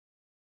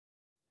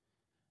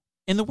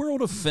In the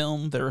world of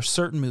film, there are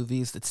certain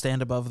movies that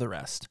stand above the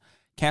rest,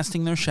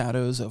 casting their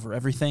shadows over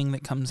everything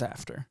that comes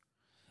after.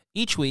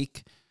 Each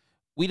week,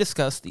 we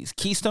discuss these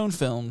keystone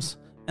films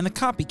and the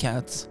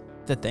copycats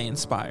that they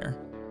inspire.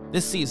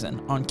 This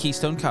season on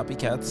Keystone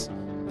Copycats,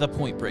 The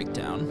Point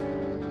Breakdown.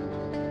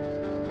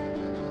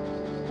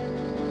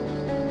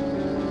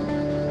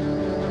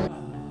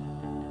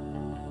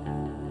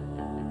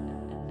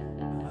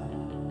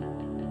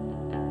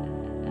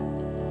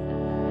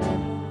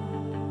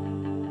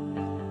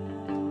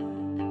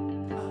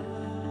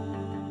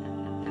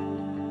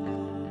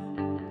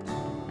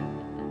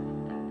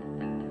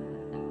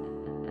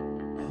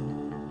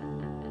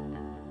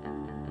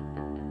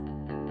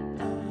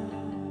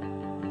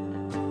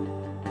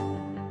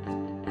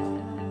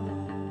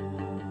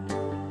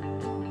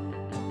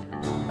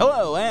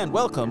 Hello and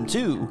welcome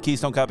to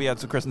Keystone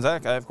Copycats with Chris and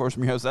Zach. I, of course,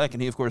 am your host, Zach,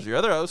 and he, of course, is your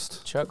other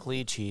host, Chuck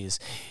Lee Cheese.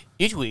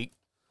 Each week,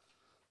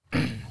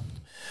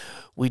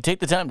 we take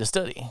the time to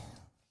study.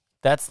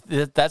 That's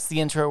the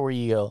intro where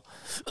you go,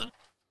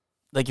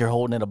 like you're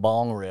holding in a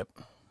bong rip.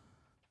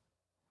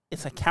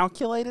 It's a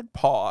calculated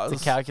pause.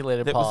 It's a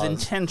calculated that pause was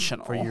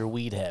intentional for your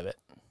weed habit.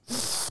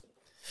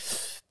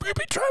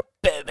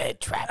 Baby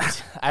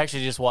trapped. I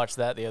actually just watched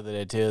that the other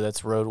day, too.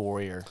 That's Road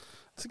Warrior.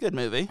 It's a good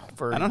movie.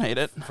 I don't hate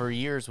it. For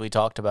years, we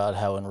talked about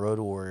how in Road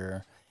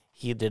Warrior,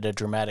 he did a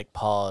dramatic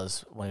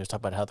pause when he was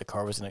talking about how the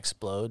car was going to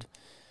explode.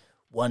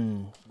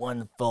 One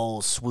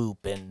full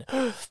swoop and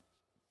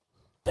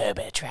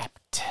baby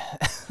trapped.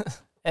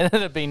 It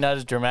ended up being not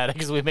as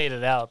dramatic as we made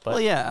it out, but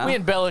we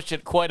embellished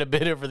it quite a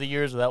bit over the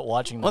years without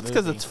watching the movie. Well,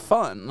 it's because it's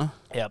fun.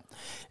 Yep.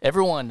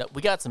 Everyone,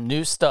 we got some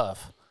new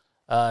stuff.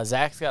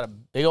 Zach's got a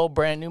big old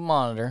brand new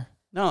monitor.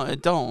 No,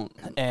 it don't.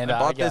 And I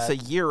bought this a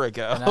year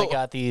ago. And I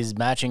got these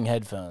matching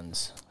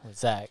headphones with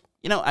Zach.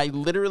 You know, I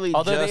literally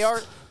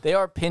they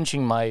are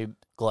pinching my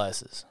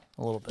glasses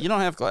a little bit. You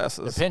don't have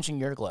glasses. They're pinching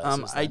your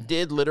glasses. I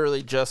did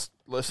literally just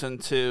listen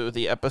to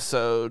the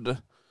episode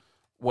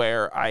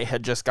where I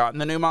had just gotten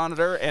the new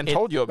monitor and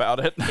told you about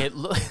it. It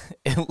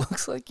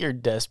looks like you're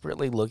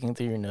desperately looking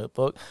through your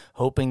notebook,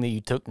 hoping that you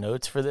took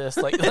notes for this.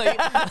 Like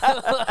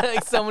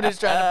someone who's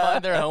trying to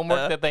find their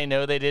homework that they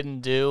know they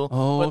didn't do,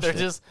 but they're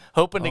just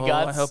hoping to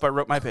God. I hope I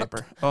wrote my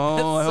paper. I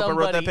hope I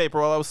wrote that paper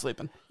while I was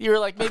sleeping. You were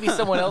like, maybe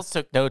someone else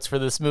took notes for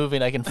this movie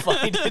and I can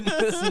find it in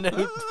this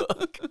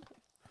notebook.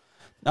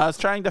 No, I was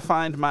trying to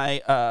find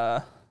my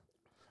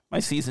my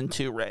season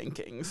 2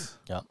 rankings.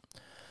 Yep.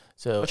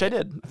 Which I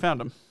did. I found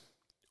them.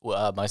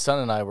 My son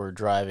and I were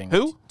driving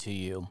to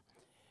you,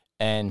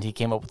 and he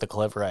came up with a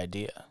clever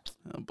idea.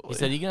 Oh, boy. He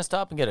said, "Are you going to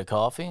stop and get a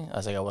coffee?" I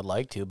was like, "I would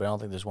like to, but I don't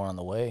think there's one on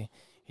the way."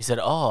 He said,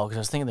 "Oh, because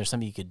I was thinking there's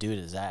something you could do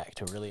to Zach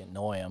to really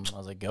annoy him." I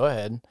was like, "Go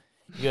ahead."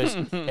 He goes,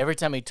 "Every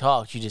time he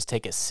talks, you just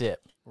take a sip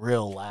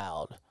real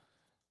loud."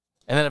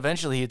 And then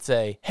eventually he'd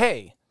say,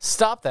 "Hey,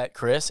 stop that,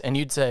 Chris." And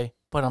you'd say,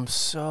 "But I'm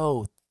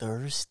so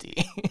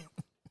thirsty."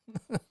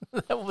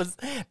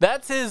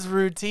 That's his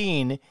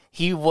routine.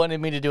 He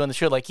wanted me to do on the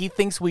show. Like, he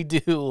thinks we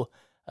do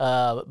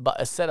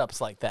setups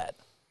like that.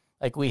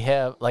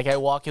 Like I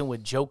walk in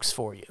with jokes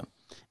for you.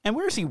 And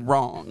where is he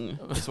wrong?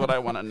 Is what I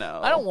want to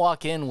know. I don't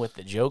walk in with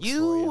the jokes for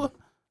you.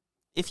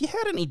 If you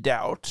had any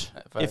doubt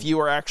if you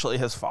were actually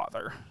his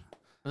father,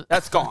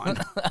 that's gone.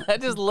 I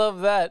just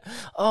love that.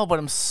 Oh, but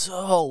I'm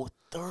so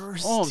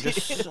thirsty. Oh, I'm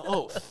just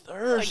so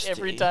thirsty. Like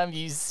every time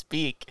you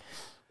speak.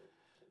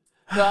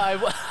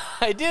 No,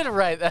 I did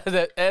write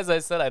that. As I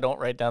said, I don't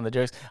write down the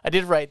jokes. I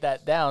did write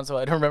that down, so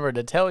I'd remember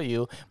to tell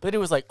you. But it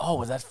was like, oh,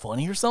 was that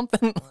funny or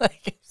something?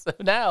 So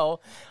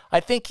now,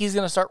 I think he's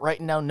going to start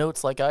writing down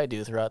notes like I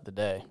do throughout the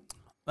day.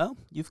 Well,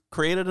 you've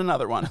created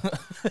another one.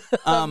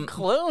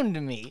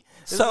 Cloned me.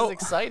 This is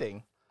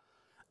exciting.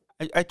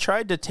 I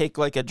tried to take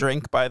like a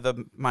drink by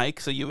the mic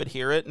so you would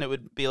hear it, and it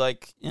would be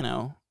like,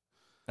 I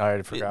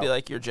already forgot. It'd be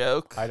like your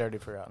joke. I'd already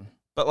forgotten.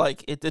 But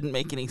like, it didn't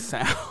make any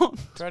sound.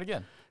 Try it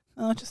again.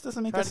 No, it just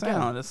doesn't make a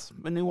sound. It's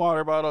a new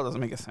water bottle. Doesn't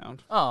make a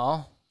sound.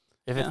 Oh,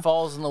 if it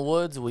falls in the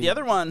woods, the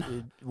other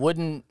one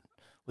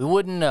we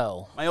wouldn't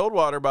know. My old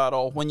water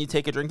bottle, when you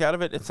take a drink out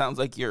of it, it sounds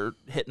like you're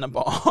hitting a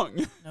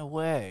bong. No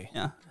way.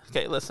 Yeah.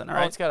 Okay, listen. All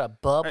right. It's got a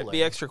bubbler. All right,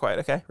 be extra quiet.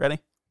 Okay, ready?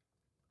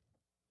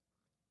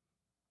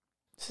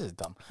 This is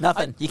dumb.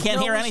 Nothing. You can't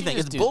hear anything.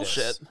 It's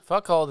bullshit.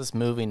 Fuck all this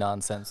movie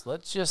nonsense.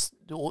 Let's just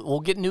we'll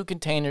get new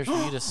containers for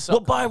you to suck. We'll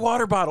buy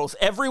water bottles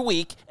every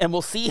week, and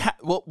we'll see.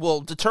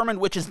 We'll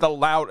determine which is the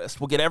loudest.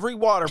 We'll get every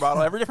water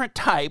bottle, every different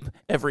type,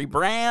 every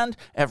brand,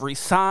 every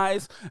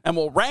size, and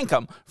we'll rank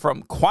them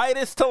from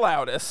quietest to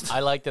loudest.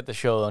 I like that the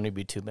show will only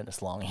be 2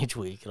 minutes long each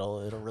week.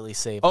 It'll really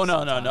save. Oh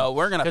no!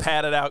 We're gonna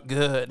pad it out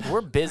good.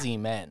 We're busy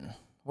men.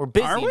 We're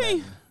busy. Are we?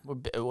 Men.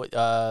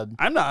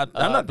 I'm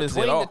not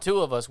busy at all. Between the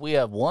two of us, we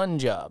have one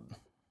job.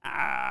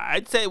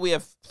 I'd say we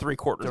have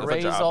 3/4 of a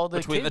raise job all the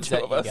between kids the two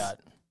that of us. You got.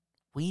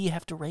 We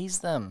have to raise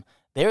them.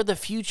 They're the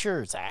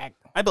future, Zach.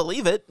 I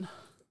believe it.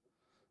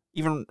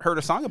 Even heard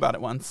a song about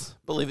it once,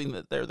 believing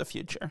that they're the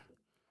future.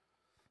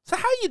 So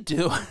how you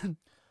doing?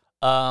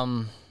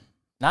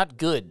 Not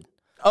good.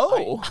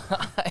 Oh,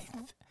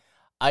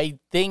 I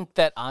think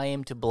that I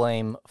am to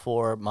blame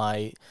for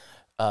my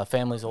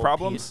family's old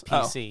Problems?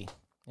 PC.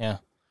 Yeah.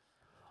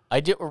 I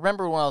did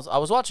remember when I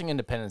was watching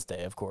Independence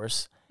Day, of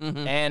course,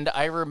 and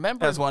I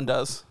remember As one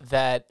does.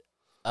 that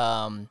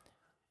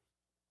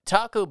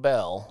Taco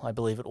Bell, I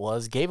believe it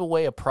was, gave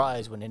away a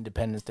prize when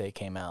Independence Day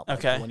came out. Like,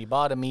 Okay. when you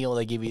bought a meal,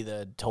 they give you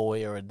the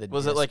toy or the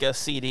Was it disc. like a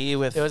CD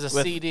with? It was a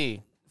with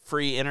CD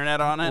free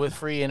internet on it. with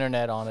free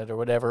internet on it or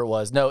whatever it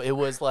was. No, it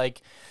was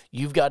like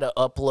you've got to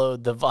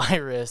upload the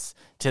virus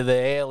to the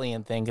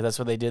alien thing because that's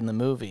what they did in the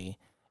movie.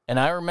 And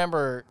I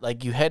remember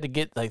like you had to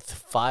get like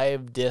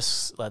 5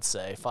 discs, let's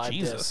say, 5 discs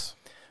Jesus.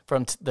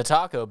 from the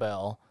Taco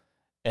Bell,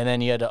 and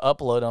then you had to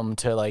upload them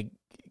to like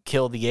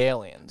kill the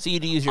aliens. So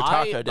you'd use your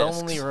taco I discs.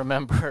 only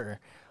remember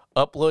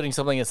uploading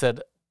something that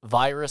said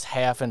virus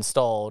half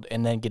installed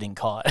and then getting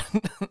caught.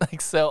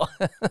 Like so.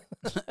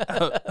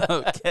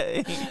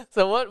 Okay.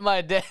 So what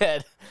my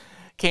dad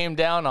came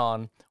down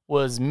on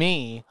was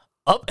me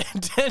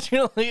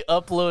intentionally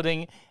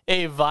uploading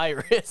a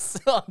virus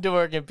onto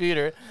our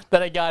computer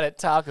that I got at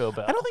Taco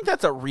Bell. I don't think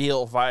that's a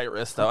real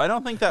virus, though. I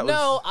don't think that was.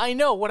 No, I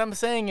know. What I'm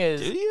saying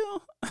is, Do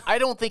you? I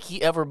don't think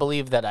he ever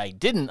believed that I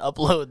didn't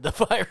upload the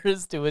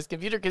virus to his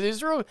computer because he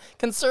was real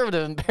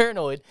conservative and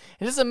paranoid.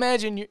 And just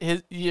imagine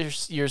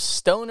your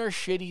stoner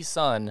shitty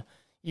son.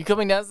 You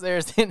coming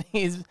downstairs and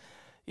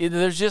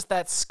there's just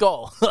that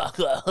skull,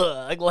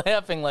 like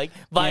laughing like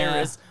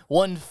virus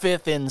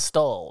 1/5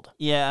 installed.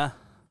 Yeah.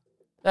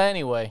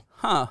 Anyway,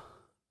 Huh.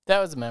 that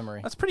was a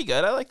memory. That's pretty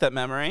good. I like that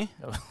memory.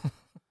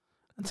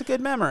 That's a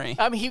good memory.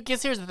 I mean,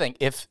 because here's the thing: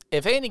 if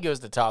Andy goes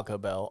to Taco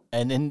Bell,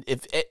 and then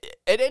if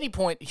at any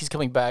point he's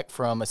coming back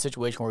from a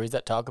situation where he's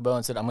at Taco Bell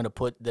and said, "I'm going to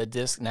put the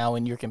disc now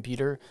in your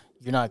computer,"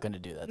 you're not going to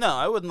do that. No,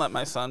 I wouldn't let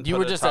my son You put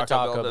were a just at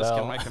Taco Taco Bell disc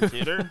Bell. in my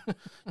computer.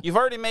 You've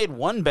already made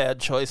one bad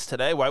choice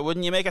today. Why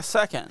wouldn't you make a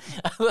second?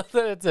 I love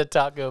that it's a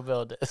Taco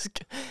Bell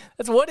disc.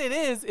 That's what it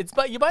is.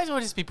 You might as well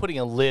just be putting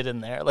a lid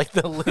in there, like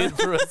the lid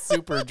for a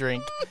super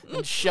drink,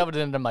 and shove it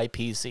into my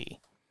PC.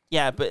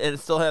 Yeah, but it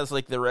still has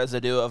like the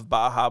residue of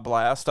Baja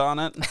Blast on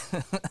it.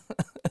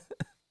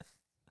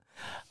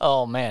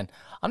 Oh man,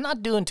 I'm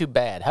not doing too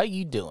bad. How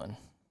you doing?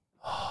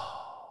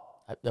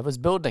 I was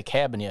building a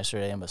cabin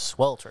yesterday and was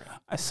sweltering.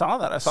 I saw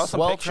that. I saw some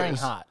Sweltering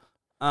pictures. hot.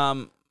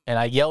 And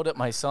I yelled at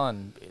my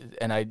son,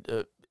 and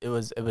it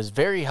was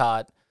very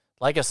hot,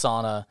 like a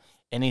sauna.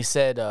 And he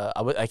said,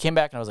 I came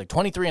back and I was like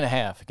 23 and a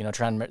half,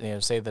 trying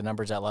to say the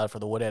numbers out loud for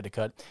the wood I had to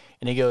cut.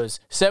 And he goes,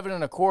 7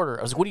 1/4.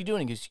 I was like, what are you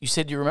doing? He goes, you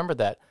said you remembered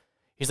that.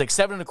 He's like,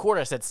 7 1/4.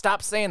 I said,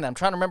 stop saying that. I'm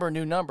trying to remember a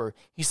new number.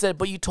 He said,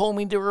 but you told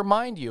me to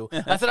remind you.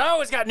 I said, I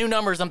always got new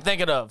numbers I'm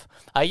thinking of.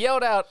 I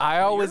yelled out, I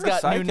always You're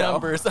a got new psycho.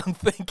 numbers I'm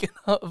thinking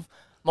of.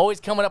 I'm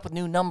always coming up with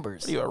new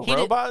numbers. Are you a He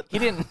robot? He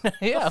didn't.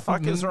 Yeah. What the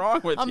fuck is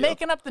wrong with I'm you?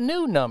 making up the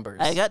new numbers.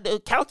 I got the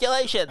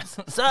calculations.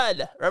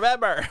 Son,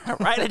 remember.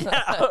 Write it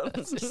down.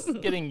 Just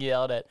getting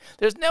yelled at.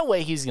 There's no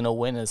way he's gonna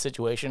win in a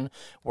situation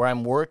where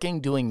I'm working,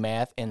 doing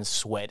math, and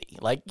sweaty.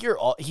 Like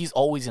he's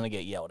always gonna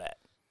get yelled at.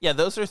 Yeah,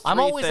 those are 3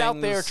 I'm always things.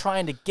 out there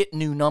trying to get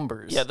new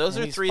numbers. Yeah, those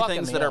and are he's 3 fucking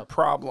things me that are up.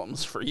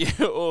 problems for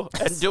you.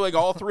 And doing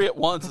all 3 at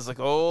once is like,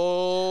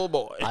 oh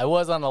boy. I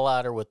was on the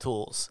ladder with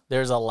tools.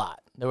 There's a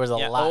lot. There was a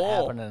Yeah. lot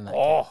Oh. happening in that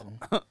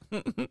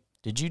cabin.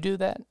 Did you do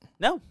that?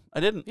 No, I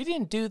didn't. You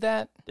didn't do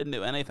that. Didn't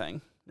do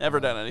anything. Never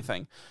done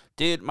anything.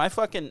 Dude, my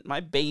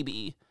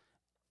baby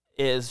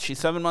she's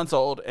 7 months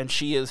old and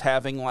she is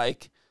having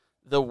like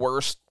the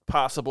worst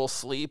possible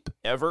sleep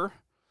ever.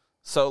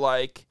 So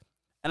like,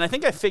 and I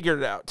think I figured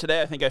it out.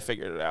 Today I think I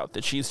figured it out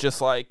that she's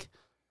just like,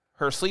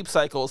 her sleep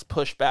cycle is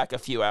pushed back a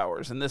few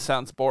hours. And this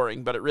sounds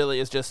boring, but it really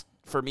is just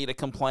for me to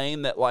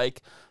complain that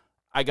like,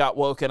 I got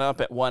woken up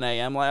at 1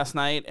 a.m. last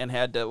night and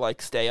had to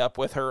like stay up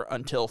with her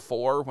until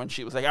 4 when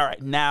she was like, all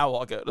right, now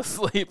I'll go to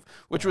sleep,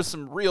 which was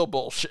some real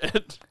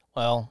bullshit.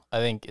 Well, I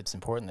think it's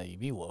important that you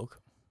be woke.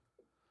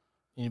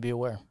 You need to be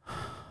aware.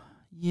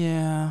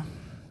 Yeah,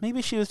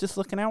 maybe she was just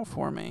looking out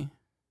for me.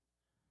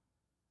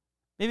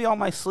 Maybe all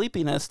my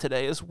sleepiness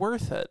today is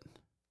worth it.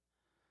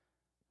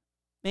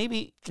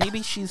 Maybe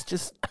she's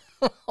just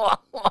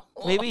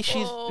maybe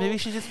she's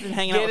just been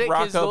hanging out Get with it?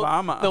 Barack 'Cause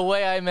Obama. The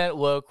way I meant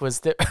woke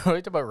was... Are we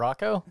talking about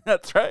Rocco?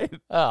 That's right.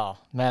 Oh,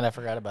 man, I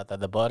forgot about that.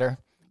 The butter.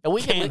 And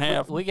we Can't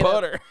have we could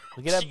butter.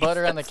 We could have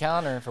butter on the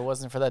counter if it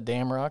wasn't for that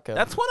damn Rocco.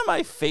 That's one of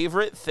my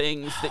favorite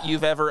things that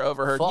you've ever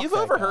overheard. Fuck You've that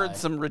overheard guy.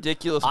 some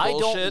ridiculous I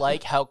bullshit. don't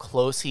like how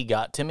close he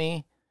got to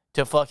me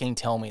to fucking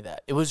tell me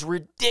that. It was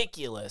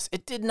ridiculous.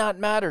 It did not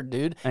matter,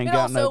 dude. Ain't And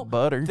got no also,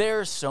 butter.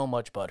 There's so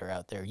much butter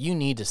out there. You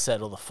need to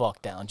settle the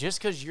fuck down. Just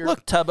because you're...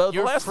 Look, Tubbo, the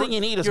you're last thing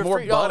you need is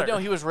more Oh, butter. no,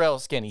 he was rail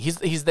skinny.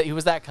 He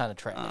was that kind of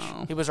trash.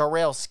 Oh. He was a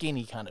rail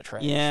skinny kind of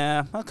trash.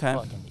 Yeah, okay.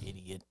 Fucking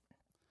idiot.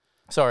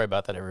 Sorry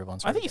about that, everyone.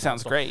 I think he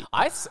sounds great.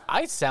 I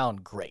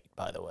sound great,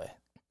 by the way.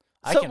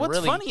 So what's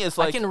funny is,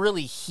 like, I can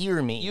really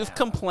hear me. You've now.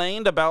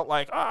 complained about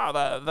like,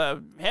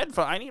 the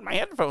headphone. I need my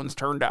headphones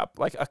turned up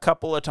like a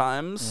couple of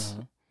times,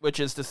 which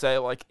is to say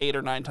like 8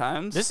 or 9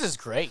 times. This is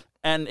great.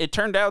 And it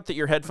turned out that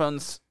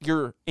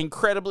your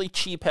incredibly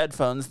cheap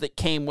headphones that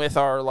came with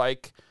our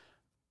like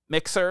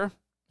mixer,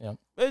 Yep.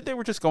 they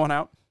were just going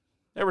out.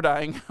 They were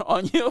dying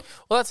on you.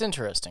 Well, that's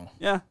interesting.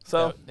 Yeah.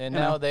 So And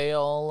now they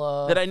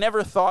all... that I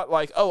never thought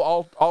like,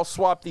 oh, I'll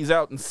swap these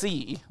out and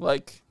see.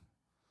 Like,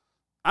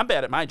 I'm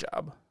bad at my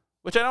job,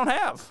 which I don't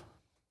have.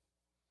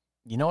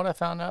 You know what I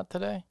found out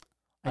today?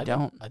 I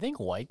don't. I think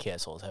White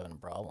Castle is having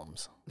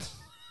problems.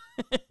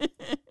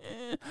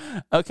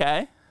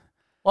 Okay.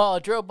 Well, I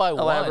drove by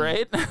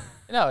Elaborate. one.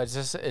 No, it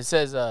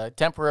says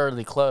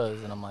temporarily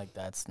closed, and I'm like,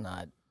 that's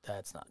not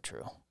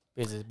true.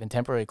 Because it's been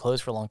temporarily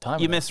closed for a long time.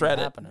 You and that's misread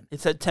not it. happening. It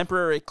said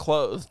temporary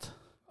closed.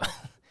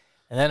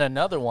 And then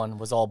another one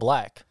was all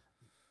black.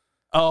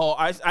 Oh,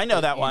 I know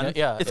that one.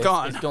 Yeah, it's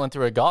gone. It's going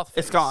through a goth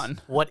phase. It's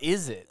gone. What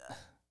is it?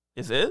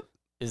 Is it?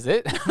 Is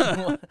it?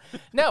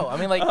 No, I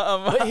mean,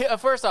 like,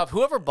 first off,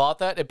 whoever bought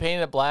that and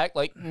painted it black,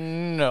 like,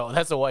 no,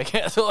 that's a White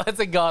Castle. That's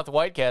a goth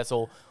White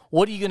Castle.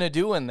 What are you going to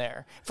do in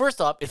there?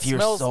 First off, If your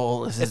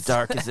soul is as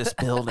dark as this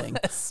building,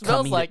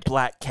 come eat at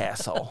Black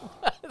Castle.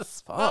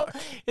 Fuck.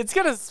 It's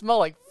going to smell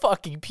like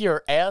fucking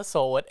pure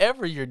asshole,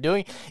 whatever you're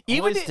doing.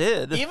 Always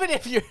did. Even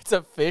if it's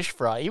a fish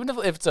fry, even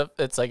if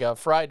it's like a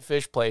fried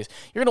fish place,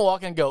 you're going to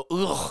walk in and go,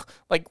 ugh,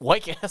 like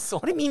White Castle.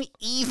 What do you mean,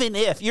 even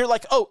if? You're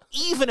like, oh,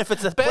 even if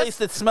it's a place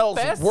that smells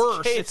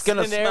worse, it's going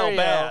to smell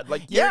bad.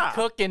 Like, you're yeah.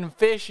 cooking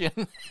fish in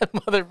that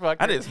motherfucker.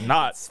 That is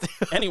not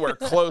anywhere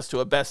close to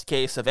a best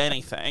case of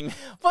anything.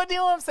 But you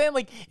know what I'm saying?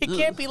 Like, it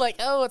can't be like,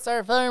 oh, it's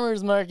our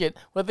farmer's market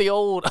with the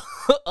old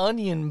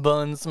onion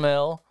bun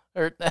smell.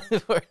 Or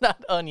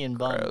not onion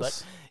bun, Gross.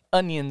 but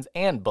onions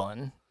and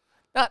bun.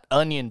 Not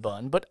onion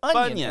bun, but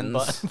onion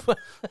Bunions. bun.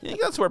 You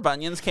think that's where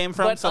bunions came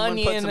from? But Someone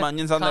onion, put some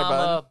onions on their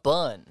bun?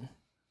 bun.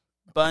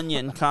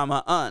 Bunyan,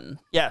 un.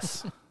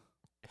 Yes.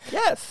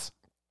 Yes.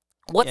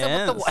 What's up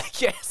Yes. with the White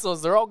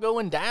Castles? They're all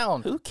going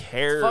down. Who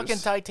cares? Fucking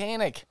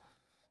Titanic.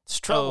 It's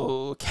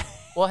trouble. Okay.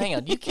 Well, hang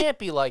on. You can't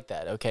be like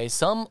that, okay?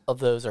 Some of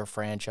those are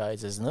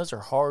franchises, and those are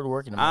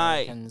hardworking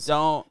Americans I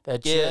don't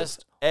that give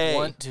just a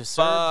want to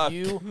serve fuck.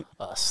 you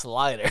a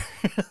slider.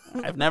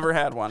 I've never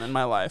had one in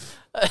my life.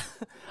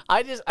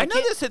 I know can't.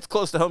 this hits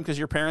close to home because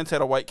your parents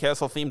had a White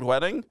Castle themed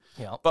wedding,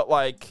 Yeah, but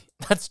like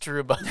that's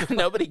true, but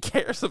nobody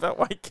cares about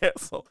White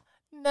Castle.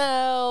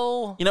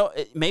 no. You know,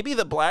 maybe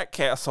the Black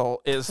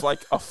Castle is like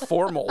a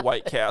formal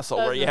White Castle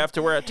where you have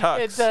to wear a tux.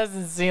 It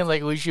doesn't seem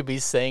like we should be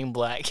saying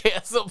Black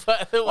Castle,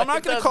 by the way. Well, I'm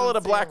not going to call it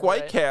a Black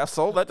White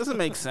Castle. That doesn't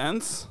make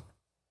sense.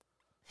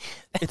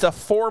 It's a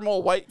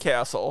formal White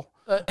Castle.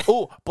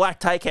 Ooh, Black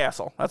Tie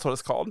Castle. That's what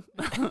it's called.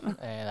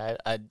 And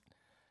I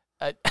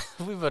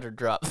we better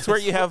drop. It's where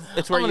you have.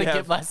 It's where I'm you gonna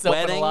have get myself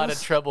weddings, in a lot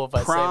of trouble if I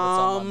say what's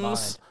on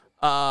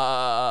my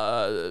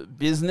mind.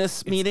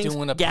 Business meetings,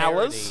 Doing a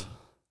galas. parody.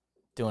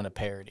 Doing a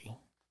parody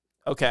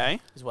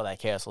Okay. is what that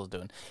castle is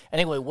doing.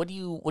 Anyway, what do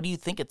you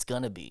think it's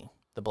gonna be?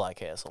 The Black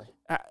Castle.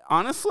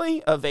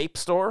 Honestly, a vape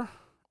store.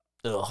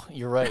 Ugh,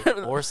 you're right.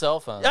 Or cell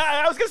phone.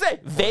 I was gonna say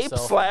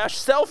vape /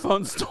 cell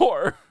phone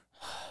store.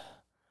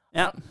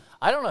 Yeah,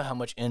 I don't know how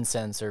much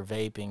incense or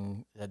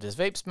vaping. Does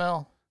vape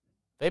smell?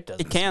 Vape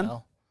doesn't. It can.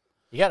 Smell.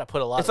 You got to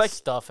put a lot it's of like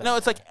stuff in. no,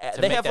 it's like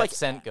to they make have that like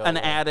scent go an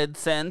away. added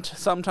scent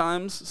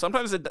sometimes.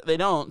 Sometimes they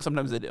don't.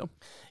 Sometimes they do.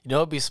 You know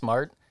what'd be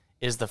smart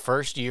is the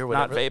first year,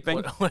 whatever,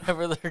 vaping?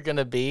 whatever they're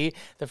gonna be.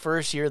 The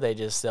first year they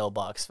just sell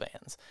box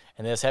fans,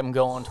 and they just have them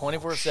go on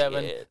 24/7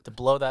 shit. to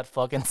blow that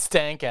fucking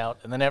stank out.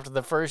 And then after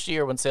the first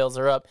year, when sales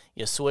are up,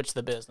 you switch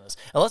the business.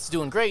 Unless it's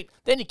doing great,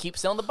 then you keep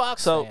selling the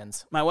box So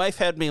fans. my wife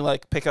had me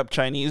like pick up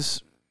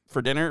Chinese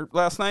for dinner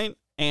last night,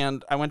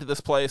 and I went to this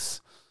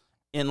place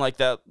in like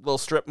that little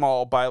strip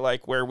mall by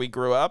like where we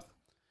grew up.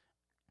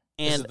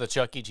 This is And the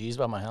Chuck E. Cheese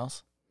by my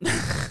house.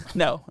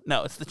 no,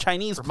 it's the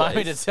Chinese Remind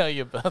me place. to tell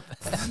you about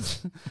that.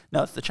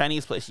 No, it's the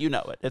Chinese place. You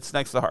know it. It's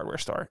next to the hardware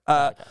store.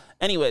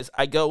 Anyways,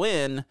 I go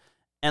in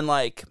and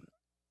like,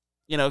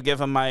 give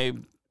them my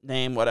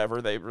name,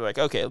 whatever. They were like,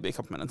 okay, it'll be a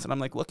couple minutes. And I'm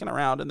like looking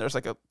around, and there's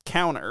like a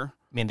counter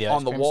You mean the ice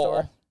on the cream wall.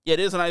 store? Yeah, it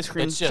is an ice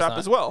cream It's just shop not-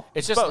 as well.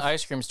 It's just an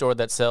ice cream store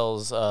that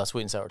sells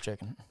sweet and sour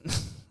chicken.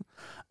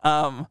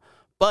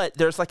 But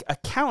there's like a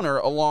counter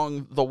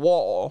along the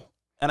wall,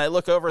 and I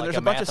look over and Like there's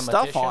a bunch of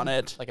stuff on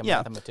it. Like a Yeah.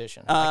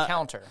 mathematician. A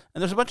counter.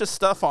 And there's a bunch of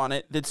stuff on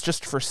it that's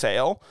just for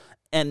sale,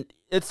 and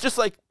it's just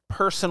like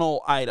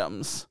personal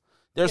items.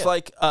 There's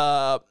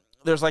Yeah.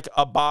 there's like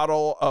a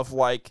bottle of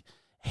like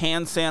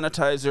hand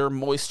sanitizer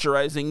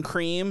moisturizing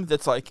cream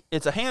that's like,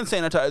 it's a hand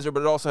sanitizer,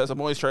 but it also has a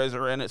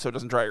moisturizer in it so it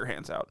doesn't dry your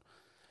hands out.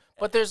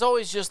 But there's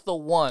always just the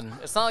one.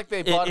 It's not like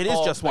they bought it is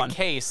all just the one.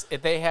 case.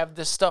 They have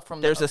this stuff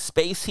from There's a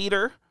space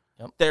heater.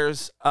 Yep.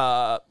 There's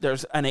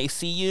an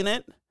AC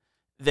unit.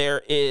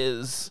 There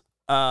is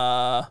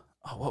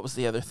what was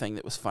the other thing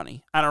that was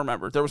funny? I don't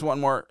remember. There was one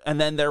more, and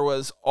then there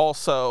was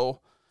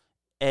also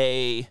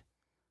a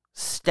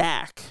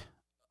stack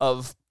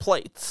of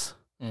plates,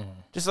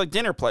 just like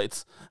dinner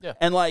plates. Yeah.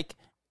 And like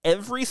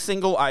every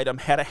single item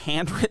had a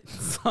handwritten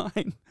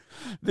sign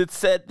that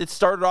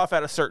started off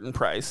at a certain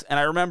price. And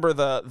I remember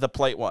the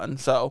plate one.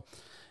 So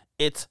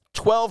it's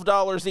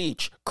 $12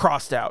 each,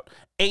 crossed out.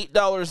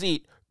 $8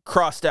 each,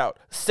 crossed out.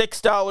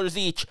 $6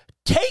 each,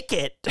 take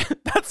it.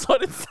 That's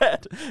what it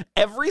said.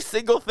 Every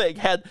single thing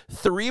had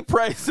 3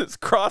 prices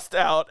crossed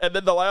out, and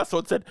then the last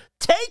one said,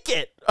 take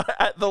it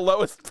at the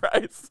lowest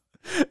price.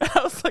 And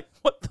I was like,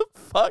 what the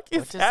fuck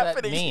is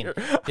happening here?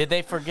 Did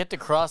they forget to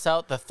cross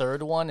out the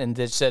third one and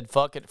just said,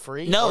 fuck it,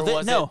 free? No,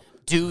 it,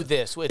 do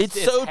this.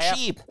 It's so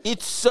cheap.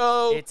 It's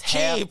so It's cheap.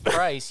 half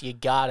price. You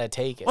gotta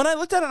take it. When I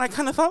looked at it, I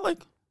kind of thought,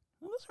 like,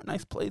 well, those are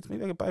nice plates.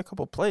 Maybe I could buy a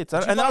couple plates.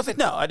 And then I was like,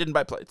 no, I didn't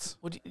buy plates.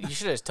 Well, you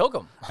should have just took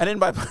them. I didn't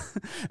buy.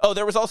 Oh,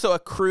 there was also a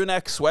crew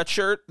neck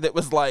sweatshirt that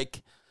was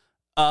like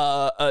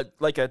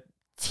a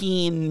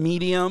teen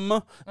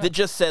medium that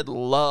just said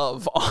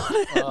love on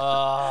it.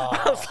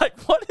 I was like,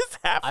 what is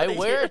happening? I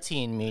wear here? a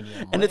teen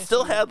medium. And it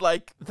still had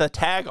like the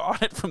tag on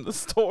it from the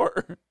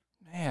store.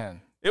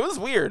 Man. It was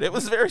weird. It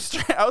was very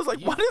strange. I was like,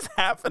 what is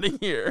happening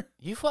here?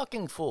 You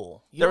fucking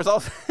fool. There was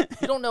also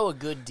you don't know a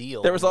good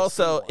deal. There was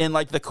also in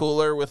like the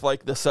cooler with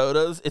like the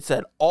sodas, it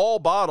said all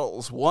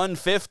bottles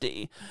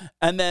 $1.50.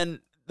 And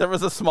then there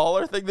was a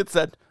smaller thing that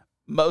said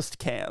most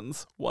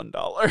cans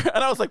 $1.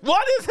 And I was like,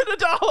 what is it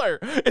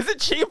 $1? Is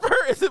it cheaper?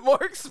 Is it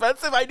more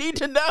expensive? I need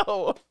to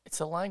know. It's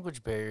a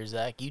language barrier,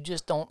 Zach. You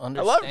just don't I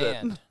understand. loved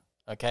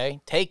it.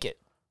 Okay? Take it.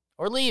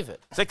 Or leave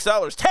it.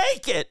 $6.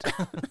 Take it.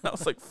 I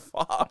was like,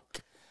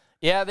 fuck.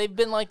 Yeah, they've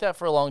been like that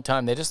for a long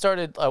time. They just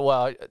started,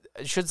 I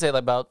should say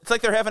about... It's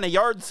like they're having a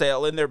yard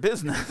sale in their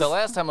business. The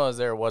last time I was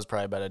there was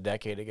probably about a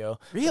decade ago.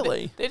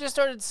 Really? They just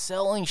started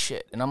selling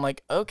shit. And I'm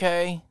like,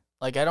 okay.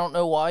 Like, I don't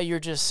know why you're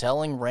just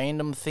selling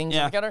random things.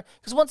 Yeah.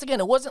 Because once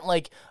again, it wasn't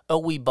like, oh,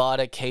 we bought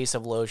a case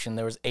of lotion.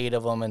 There was 8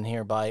 of them and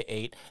here, buy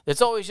 8.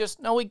 It's always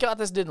just, no, we got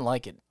this, didn't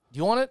like it. Do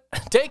you want it?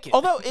 Take it.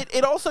 Although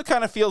it also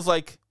kind of feels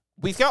like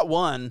we've got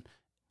one.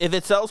 If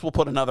it sells, we'll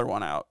put another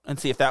one out and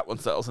see if that one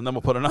sells, and then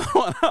we'll put another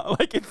one out.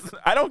 Like,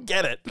 I don't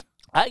get it.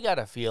 I got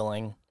a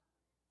feeling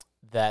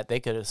that they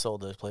could have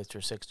sold those plates for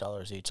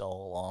 $6 each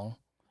all along,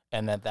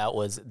 and that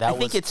was. I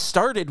think it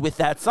started with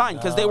that sign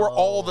because they were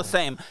all the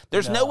same.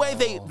 There's no way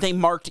they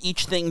marked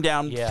each thing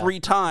down 3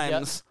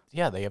 times.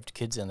 Yeah, they have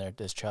kids in there.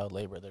 This child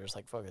labor. They're just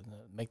like, fuck it,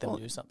 make them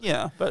do something.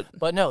 Yeah,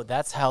 but no,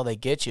 that's how they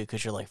get you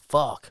because you're like,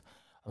 fuck.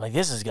 I'm like,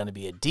 this is going to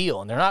be a deal,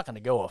 and they're not going to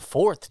go a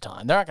 4th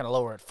time. They're not going to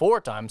lower it 4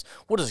 times.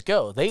 We'll just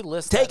go. They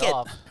list Take that it.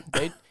 off.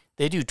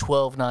 They do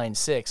 12, 9,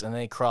 6, and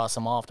they cross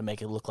them off to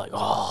make it look like,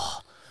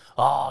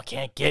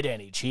 can't get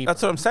any cheaper.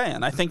 that's what I'm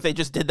saying. I think they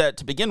just did that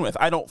to begin with.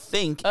 I don't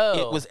think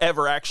it was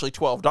ever actually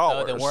 $12.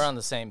 Oh, then we're on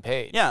the same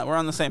page. Yeah, we're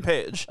on the same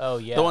page. Oh,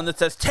 yeah. The one that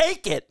says,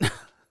 take it.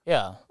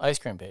 Yeah, ice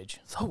cream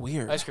page. So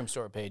weird. Ice cream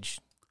store page.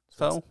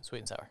 Sweet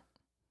and sour.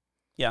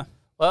 Yeah.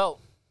 Well,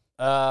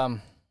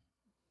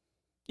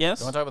 yes.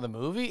 you want to talk about the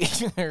movie?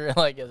 Or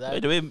like, is that,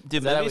 Wait, do we do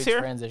is that how we movies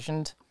here?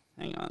 transitioned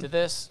Hang on. to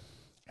this?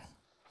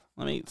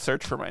 Let me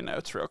search for my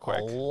notes real quick.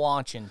 I'll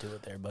launch into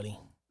it there, buddy.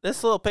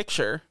 This little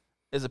picture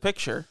is a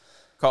picture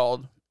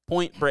called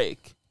Point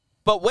Break.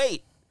 But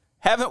wait,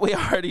 haven't we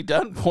already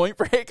done Point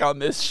Break on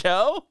this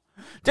show?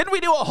 Didn't we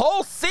do a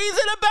whole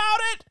season about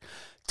it?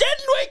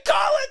 Didn't we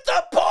call it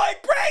the Point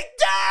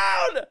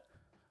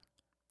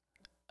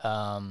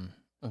Breakdown?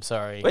 I'm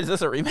sorry. Wait, is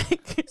this a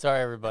remake? Sorry,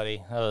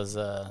 everybody. That was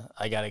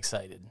I got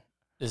excited.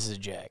 This is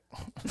Jack.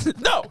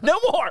 No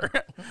more.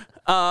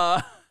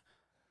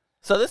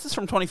 So this is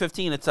from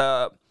 2015. It's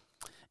a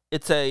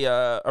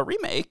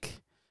remake.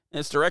 And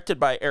it's directed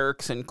by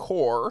Erickson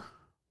Core.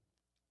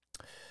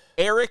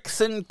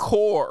 Erickson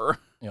Core.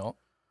 You know,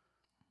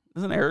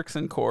 Doesn't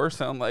Erickson Core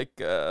sound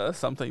like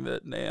something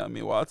that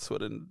Naomi Watts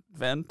would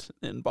invent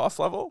in Boss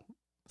Level?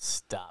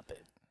 stop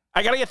it.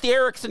 I gotta get the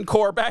Erickson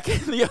Core back in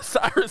the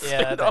Osiris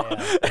signal.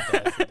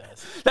 It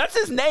does. That's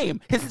his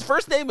name. His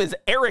first name is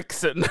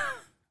Erickson.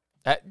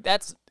 I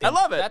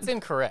love it. That's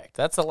incorrect.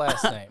 That's the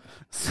last name.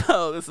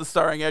 So this is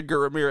starring Edgar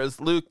Ramirez,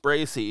 Luke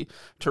Bracey,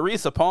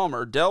 Teresa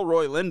Palmer,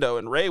 Delroy Lindo,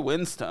 and Ray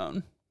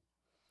Winstone.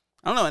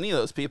 I don't know any of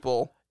those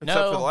people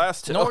except for the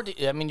last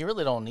 2. I mean, you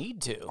really don't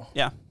need to.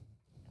 Yeah.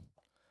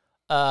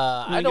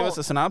 I don't. Give us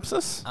a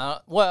synopsis?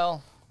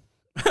 Well,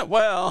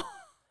 Well,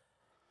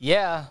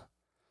 yeah.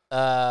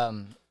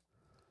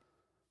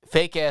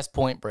 Fake ass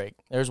Point Break.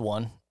 There's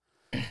one.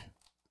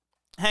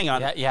 hang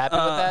on. You happy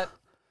with that?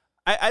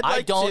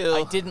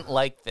 I didn't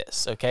like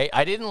this. Okay,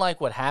 I didn't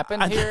like what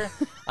happened here.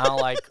 I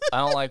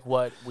don't like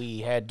what we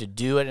had to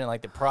do. I didn't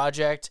like the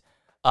project.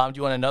 Do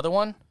you want another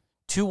one?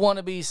 2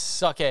 wannabes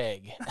suck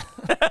egg.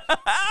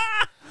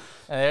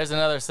 And there's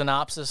another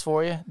synopsis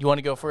for you. You want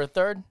to go for a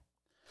third?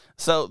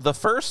 So the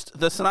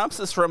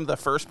synopsis from the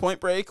first Point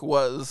Break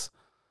was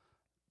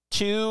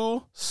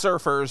 2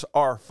 surfers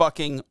are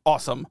fucking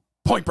awesome.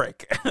 Point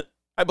Break.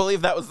 I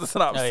believe that was the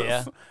synopsis. Oh,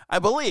 yeah? I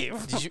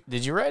believe.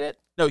 Did you write it?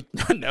 No.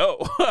 No.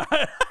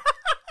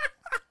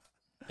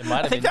 It might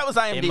have I think that was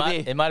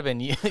IMDb. It might have been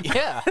you.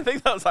 Yeah. I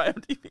think that was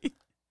IMDb.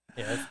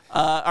 Yeah.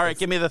 All right,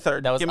 give me the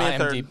third. That was give me a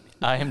third.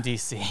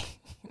 IMDC.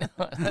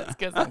 That's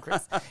because I'm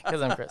Chris.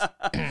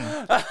 All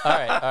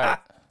right.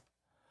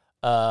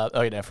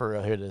 Okay, now for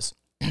real, here it is.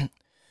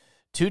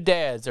 2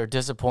 dads are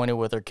disappointed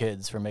with their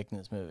kids for making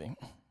this movie.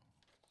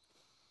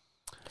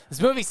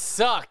 This movie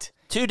sucked.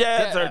 Two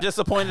dads are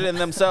disappointed in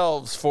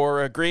themselves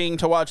for agreeing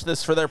to watch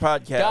this for their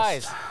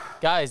podcast.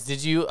 Guys,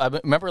 did you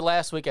remember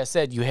last week I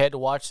said you had to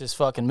watch this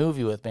fucking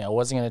movie with me? I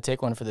wasn't going to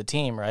take one for the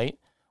team, right?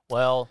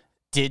 Well,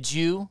 did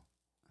you?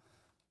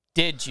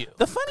 Did you?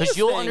 The funniest Because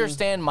you'll thing-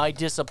 understand my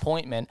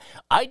disappointment.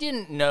 I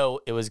didn't know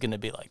it was going to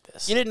be like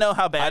this. You didn't know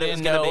how bad it was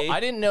going to be? I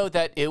didn't know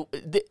that it...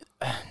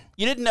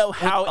 You didn't know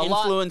how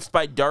influenced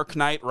by Dark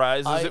Knight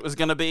Rises it was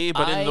going to be,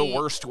 but in the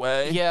worst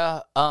way. Yeah.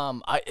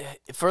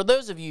 For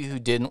those of you who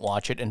didn't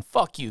watch it, and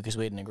fuck you because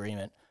we had an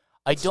agreement,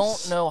 I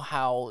don't know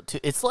how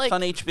to... It's like... It's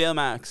on HBO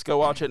Max. Go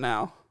watch it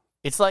now.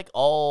 It's like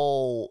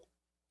all...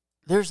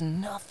 There's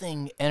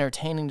nothing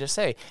entertaining to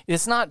say.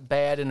 It's not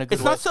bad in a good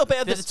way. It's not so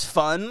bad that it's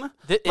fun.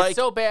 It's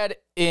so bad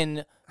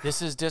in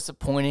this is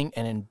disappointing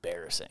and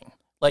embarrassing.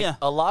 Like,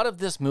 a lot of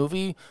this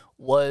movie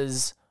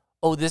was,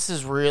 this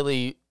is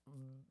really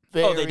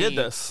very... they did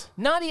this.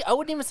 I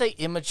wouldn't even say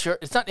immature.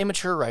 It's not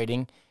immature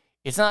writing.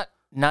 It's not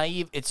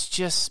naive. It's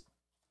just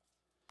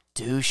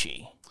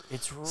douchey.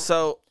 It's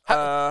so...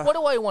 what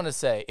do I want to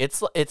say?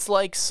 It's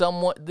like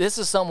this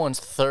is someone's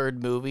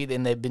third movie,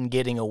 and they've been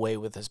getting away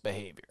with this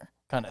behavior.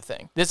 Kind of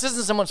thing. This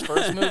isn't someone's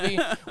first movie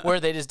where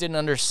they just didn't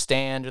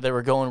understand or they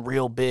were going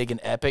real big and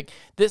epic.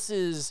 This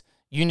is,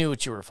 you knew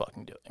what you were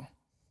fucking doing.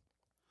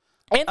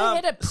 And they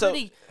had a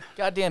pretty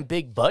goddamn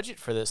big budget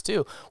for this,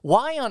 too.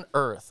 Why on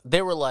earth?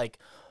 They were like,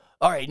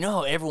 all right,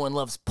 no, everyone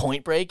loves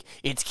Point Break.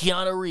 It's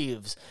Keanu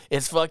Reeves.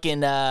 It's fucking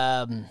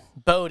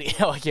Bodie.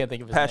 I can't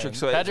think of his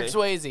name. Patrick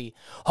Swayze.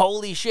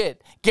 Holy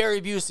shit. Gary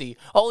Busey.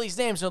 All these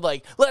names are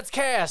like, let's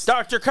cast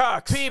Dr.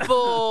 Cox.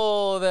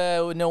 People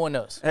that no one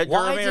knows. Edgar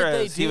Why Ramirez. did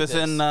they do he was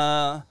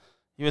this?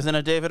 He was in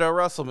a David O.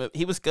 Russell movie.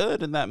 He was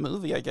good in that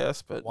movie, I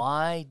guess. But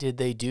why did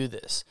they do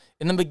this?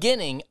 In the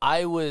beginning,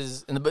 I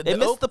was they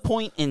missed the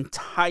point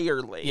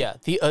entirely. Yeah,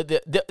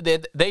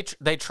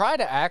 they try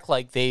to act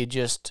like they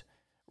just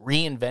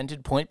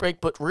reinvented Point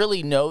Break, but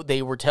really no,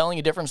 they were telling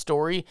a different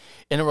story,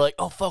 and they were like,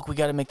 oh fuck, we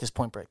got to make this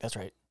Point Break. That's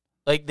right.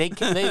 Like they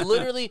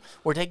literally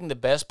were taking the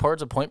best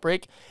parts of Point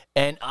Break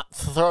and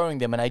throwing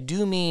them, and I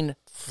do mean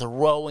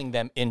throwing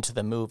them into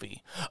the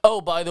movie.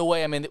 Oh, by the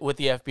way, I'm in with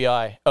the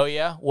FBI. Oh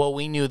yeah, well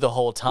we knew the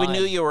whole time. We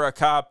knew you were a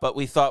cop, but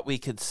we thought we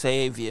could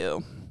save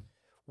you.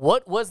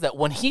 What was that?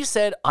 When he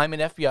said I'm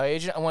an FBI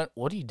agent, I went,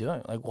 what are you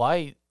doing? Like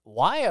why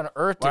on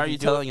earth? Why are you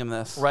telling him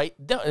this? Right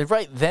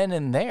then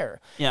and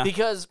there. Yeah,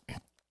 because.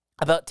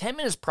 About 10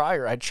 minutes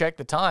prior, I checked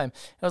the time,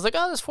 and I was like,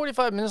 there's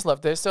 45 minutes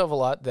left. They still have a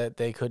lot that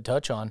they could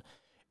touch on.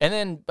 And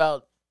then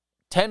about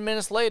 10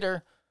 minutes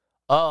later,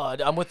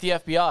 I'm with the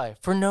FBI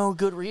for no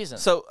good reason.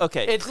 So,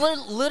 okay. It's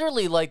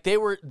literally like they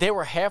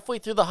were halfway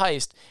through the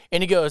heist,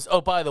 and he goes,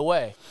 oh, by the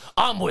way,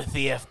 I'm with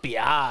the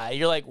FBI.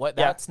 You're like, what?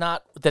 That's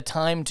not the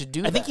time to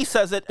do that. I think he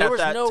says it there at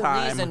that time. There was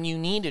no reason you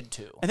needed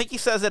to. I think he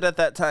says it at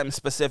that time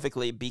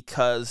specifically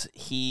because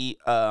he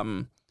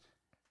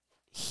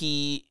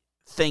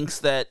thinks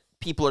that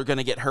people are going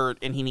to get hurt,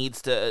 and he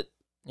needs to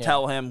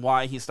tell him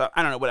why he stopped.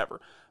 I don't know,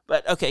 whatever.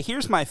 But, okay,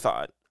 here's my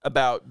thought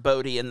about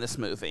Bodhi in this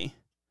movie.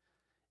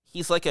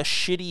 He's like a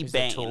shitty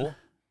Bane. Tool.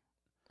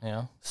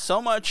 Yeah.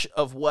 So much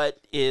of what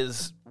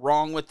is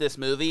wrong with this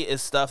movie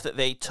is stuff that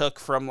they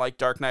took from, like,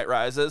 Dark Knight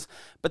Rises,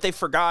 but they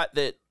forgot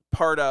that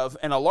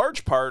a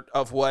large part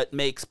of what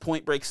makes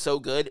Point Break so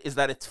good is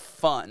that it's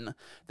fun,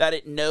 that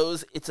it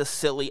knows it's a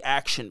silly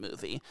action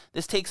movie.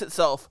 This takes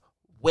itself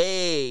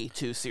way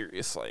too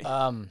seriously.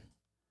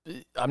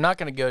 I'm not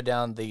going to go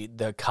down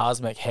the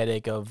cosmic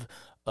headache of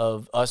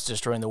us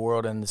destroying the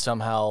world and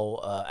somehow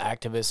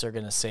activists are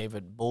going to save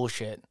it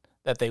bullshit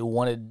that they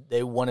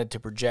wanted to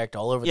project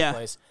all over the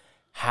place.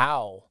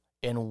 How,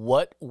 in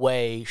what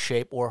way,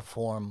 shape, or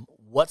form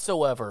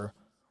whatsoever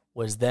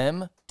was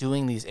them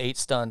doing these 8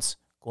 stunts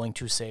going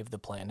to save the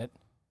planet?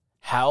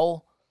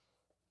 How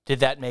did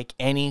that make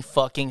any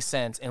fucking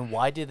sense? And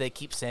why did they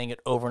keep saying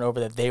it over and over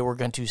that they were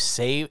going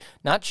to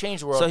not change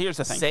the world? So here's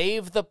the thing.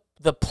 Save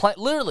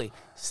literally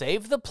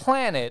save the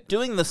planet.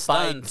 Doing the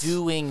stunts. By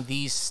doing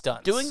these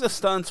stunts. Doing the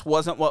stunts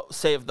wasn't what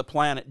saved the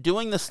planet.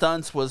 Doing the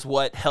stunts was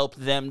what helped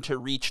them to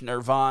reach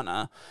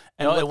Nirvana.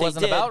 And no, it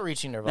wasn't about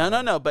reaching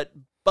Nirvana. No, but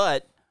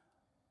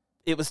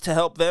it was to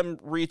help them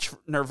reach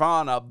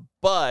Nirvana,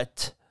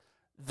 but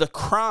the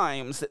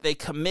crimes that they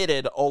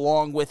committed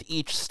along with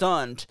each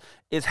stunt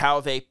is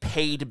how they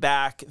paid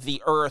back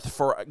the Earth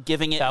for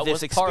giving it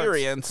this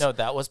experience. No,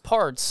 that was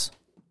parts.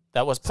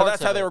 That was parts. So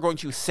that's how they were going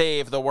to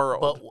save the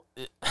world.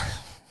 But,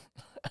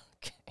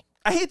 okay.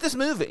 I hate this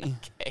movie.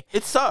 Okay.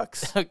 It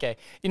sucks. Okay.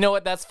 You know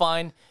what? That's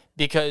fine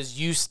because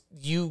you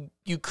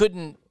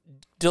couldn't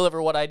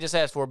deliver what I just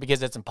asked for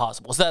because it's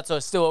impossible. So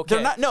that's still okay.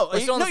 They're not. No,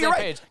 you're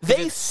right.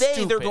 They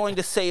say they're going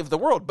to save the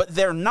world, but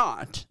they're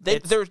not.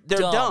 They're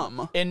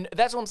dumb. And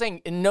that's what I'm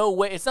saying. In no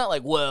way, it's not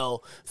like,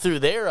 well, through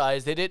their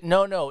eyes they didn't.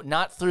 No,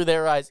 not through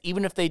their eyes.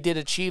 Even if they did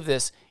achieve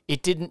this,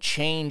 it didn't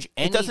change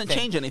anything. It doesn't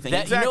change anything.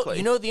 Exactly.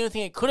 You know, the only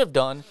thing it could have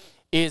done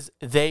is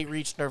they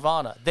reached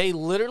Nirvana. They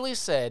literally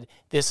said,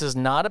 this is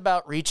not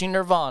about reaching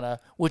Nirvana,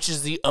 which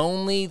is the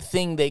only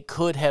thing they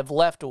could have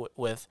left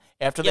with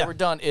after they were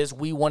done, is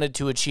we wanted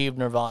to achieve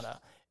Nirvana.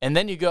 And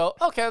then you go,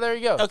 okay, there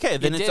you go. Okay,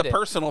 then You it's did a it.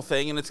 personal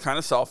thing, and it's kind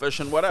of selfish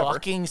and whatever.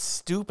 Fucking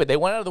stupid. They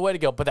went out of the way to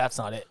go, but that's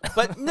not it.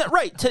 But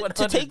right,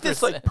 to take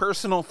this like 100%.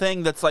 personal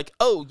thing that's like,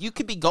 oh, you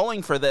could be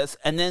going for this,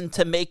 and then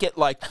to make it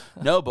like,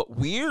 no, but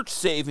we're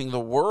saving the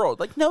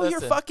world. Like, no, you're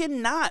Listen.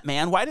 fucking not,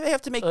 man. Why do they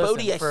have to make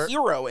Bodhi a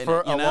hero in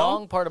for it? You a know?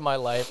 long part of my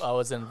life, I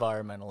was an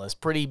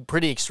environmentalist.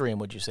 Pretty extreme,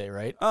 would you say,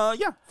 right?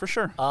 Yeah, for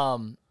sure.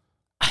 I'm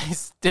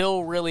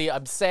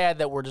sad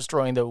that we're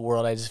destroying the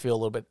world. I just feel a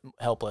little bit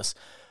helpless.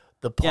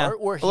 The part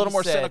where he a little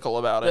more said- cynical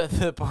about it.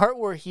 The part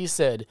where he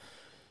said,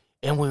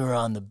 and we were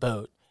on the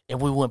boat,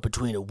 and we went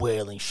between a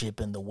whaling ship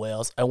and the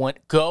whales. I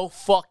went, go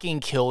fucking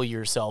kill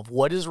yourself.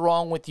 What is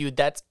wrong with you?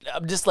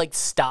 I'm just like,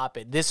 stop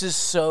it. This is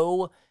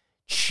so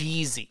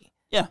cheesy.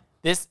 Yeah.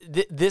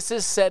 This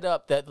is set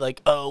up that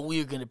like, oh,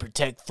 we're gonna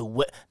protect the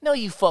whale. No,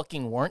 you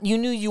fucking weren't. You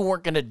knew you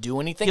weren't gonna do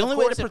anything. The Of only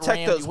way course to it protect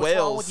rammed those you. What's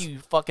wrong with whales- you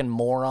fucking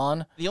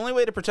moron? The only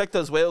way to protect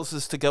those whales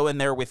is to go in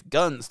there with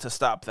guns to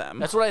stop them.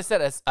 That's what I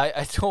said.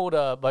 I told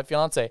my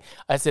fiance.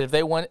 I said if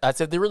they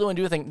really want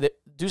to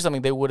do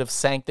something, they would have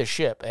sank the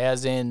ship.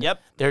 As in,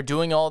 Yep. they're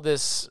doing all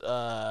this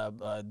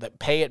the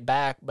pay it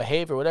back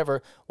behavior,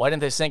 whatever. Why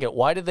didn't they sink it?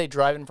 Why did they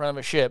drive in front of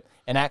a ship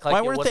and act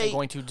like it wasn't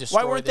going to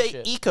destroy Why weren't the they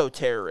ship?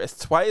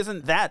 eco-terrorists? Why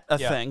isn't that a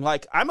Yeah. thing?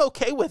 Like, I'm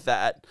okay with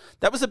that.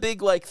 That was a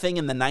big like thing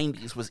in the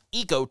 90s was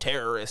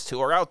eco-terrorists who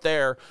are out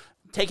there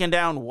taking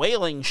down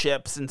whaling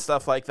ships and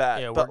stuff like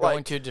that. Yeah, we're but going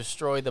like, to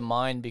destroy the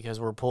mine because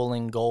we're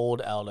pulling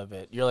gold out of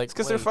it. You're like,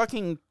 because they're wait,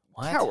 fucking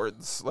what?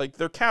 cowards. Like,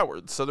 they're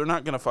cowards, so they're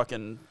not gonna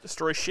fucking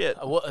destroy shit.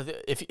 Well,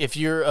 if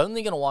you're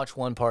only gonna watch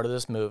one part of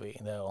this movie,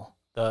 though,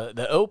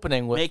 the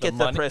opening with Make the it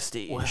the money,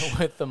 Prestige.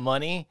 with the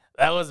money,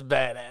 that was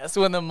badass.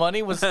 When the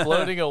money was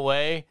floating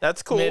away,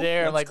 That's cool.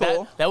 midair, That's like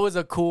cool. that was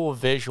a cool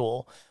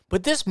visual.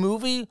 But this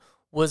movie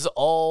was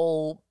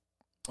all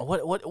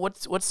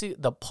what's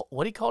the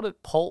what he called it,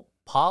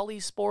 poly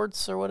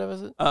sports or whatever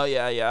is it? Oh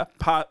yeah.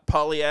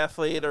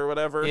 Polyathlete or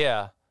whatever.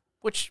 Yeah.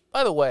 Which,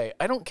 by the way,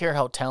 I don't care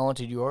how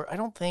talented you are. I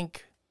don't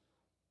think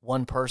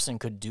one person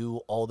could do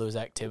all those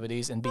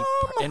activities and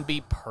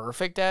be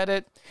perfect at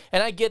it.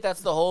 And I get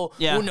that's the whole,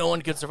 Yeah. no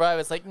one could survive.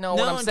 It's like, no,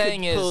 No what I'm one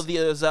saying could pull is, the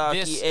Ozaki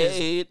this is-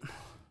 8.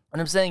 what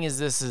I'm saying is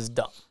this is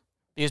dumb.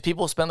 Because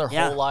people spend their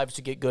Yeah. whole lives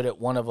to get good at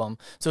one of them.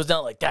 So it's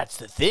not like that's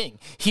the thing.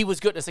 He was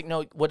good. It's like,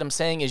 no, what I'm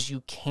saying is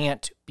you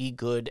can't be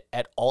good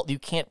at all. You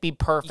can't be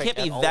perfect. You can't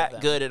be at all of that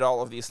them. good at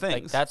all of these things.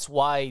 Like, that's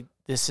why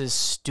this is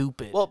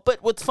stupid. Well,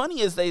 but what's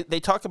funny is they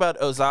talk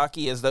about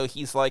Ozaki as though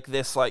he's like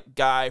this like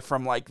guy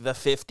from like the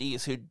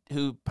 50s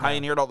who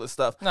pioneered all this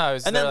stuff. No, it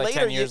was and there then like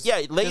later 10 years. you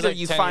It was like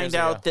you 10 find years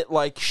out ago. that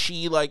like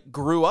she like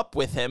grew up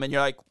with him and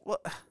you're like,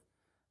 what?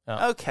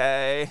 Oh.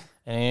 Okay.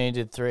 And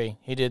he did 3.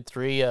 He did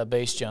 3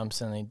 base jumps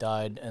and he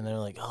died. And they're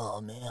like,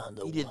 oh man,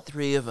 He did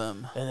 3 of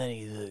them. And then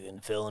he fucking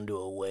fell into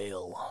a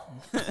whale.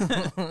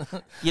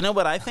 You know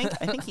what I think?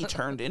 I think he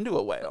turned into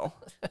a whale.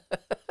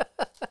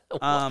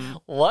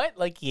 What?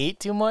 Like he ate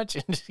too much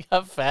and just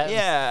got fat? and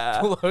Yeah.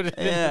 floated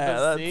into Yeah,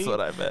 the that's sea?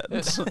 what I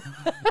meant.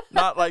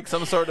 Not like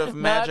some sort of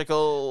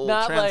magical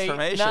Not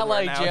transformation. not where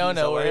like now he's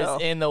Jonah, a where whale.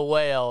 he's in the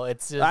whale.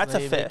 It's just That's a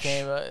he fish.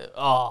 became yeah,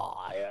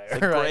 It's a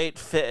you're right. great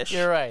fish.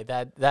 You're right.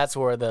 That's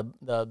where the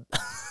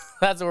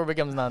that's where it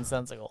becomes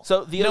nonsensical.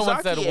 So the no one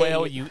Ozaki said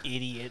whale, 8 you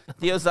idiot.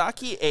 The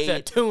Ozaki Said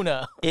 8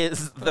 tuna.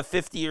 is the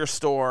 50-year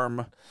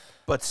storm,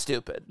 but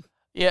stupid.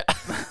 Yeah.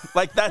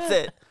 Like, that's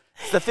it.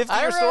 It's the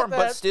 50-year wrote storm, but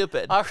that.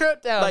 stupid. I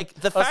wrote down Like,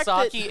 the fact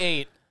that- Osaki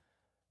 8.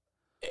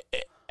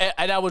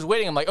 And I was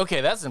waiting. I'm like,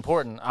 okay, that's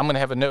important. I'm going to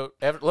have a note.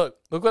 Look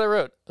what I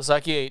wrote.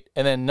 Osaki 8.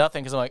 And then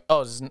nothing, because I'm like,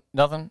 oh, this is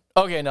nothing?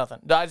 Okay, nothing.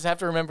 I just have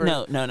to remember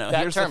No. that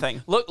Here's term. the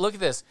thing. Look at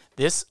this.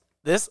 This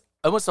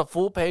almost a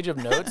full page of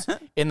notes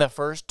in the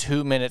first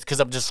 2 minutes because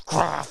I'm just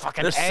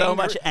fucking There's so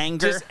much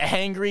anger. Just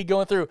angry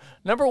going through.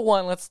 Number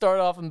 1, let's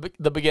start off in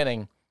the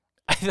beginning.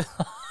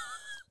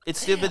 It's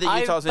stupid that I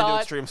Utah's into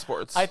thought- extreme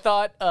sports. I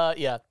thought,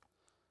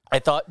 I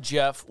thought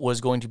Jeff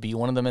was going to be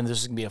one of them, and this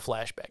was going to be a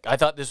flashback. I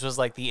thought this was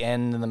like the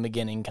end and the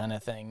beginning kind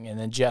of thing, and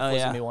then Jeff was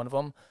yeah. going to be one of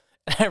them.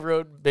 And I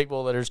wrote big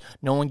bold letters,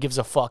 no one gives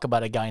a fuck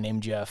about a guy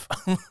named Jeff.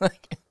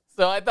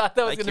 So I thought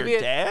that was like going to your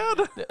be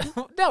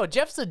dad? No,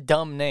 Jeff's a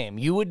dumb name.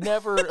 You would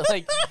never,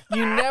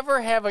 you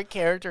never have a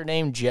character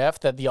named Jeff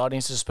that the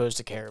audience is supposed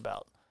to care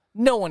about.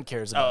 No one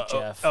cares about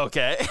Jeff.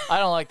 Okay. I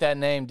don't like that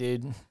name,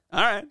 dude. All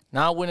right.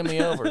 Not winning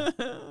me over.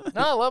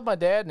 No, I love my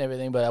dad and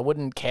everything, but I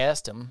wouldn't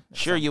cast him.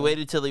 Sure, you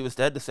waited till he was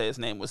dead to say his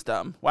name was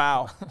dumb.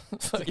 Wow.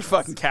 You're a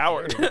fucking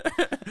coward.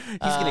 He's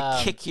going to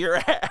kick your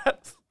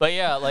ass. But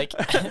yeah, like,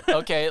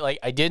 okay, like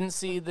I didn't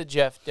see the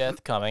Jeff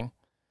death coming.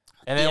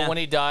 And then Yeah. when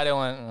he died, I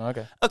went,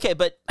 okay. Okay,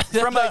 but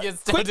from a It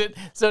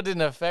still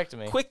didn't affect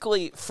me.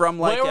 quickly from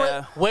like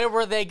Where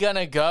were they going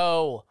to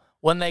go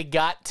when they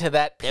got to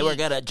that peak? they were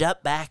going to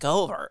jump back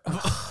over.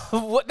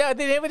 What? No,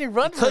 they didn't have any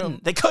run room.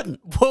 They couldn't.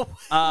 What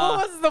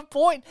was the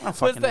point? Was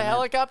fucking the know, man.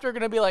 helicopter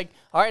going to be like,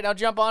 all right, now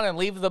jump on and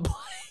leave the place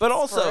But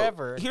also,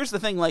 forever? here's the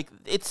thing, like,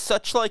 it's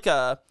such like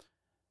a,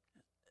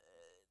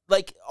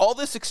 like, all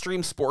this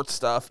extreme sports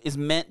stuff is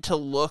meant to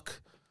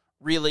look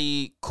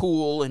really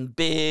cool and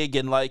big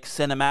and like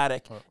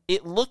cinematic.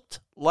 It looked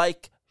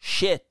like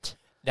shit.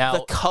 Now,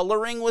 The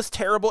coloring was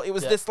terrible. It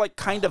was this like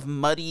kind of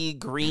muddy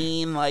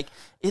green. Like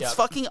it's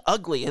fucking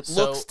ugly. It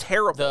looks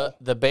terrible.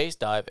 The base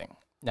diving.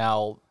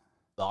 Now,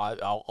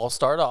 I'll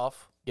start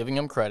off giving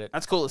him credit.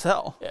 That's cool as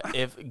hell.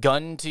 If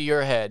gun to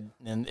your head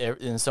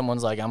and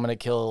someone's like, I'm gonna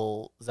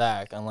kill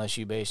Zach unless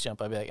you base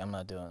jump, I'd be like, I'm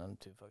not doing it. I'm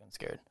too fucking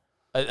scared.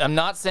 I'm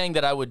not saying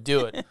that I would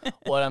do it.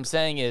 What I'm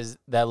saying is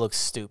that looks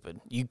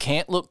stupid. You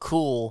can't look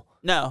cool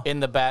in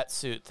the bat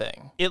suit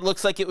thing. It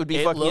looks like it would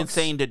be fucking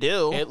insane to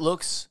do. It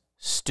looks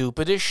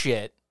stupid as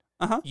shit.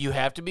 You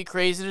have to be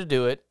crazy to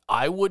do it.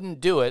 I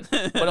wouldn't do it,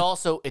 but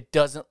also it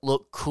doesn't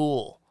look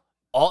cool.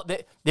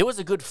 There was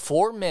a good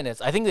 4 minutes.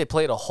 I think they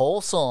played a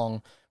whole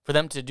song for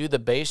them to do the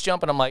base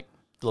jump, and I'm like,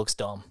 it looks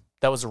dumb.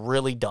 That was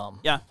really dumb.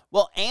 Yeah.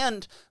 Well,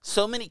 and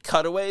so many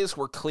cutaways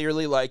were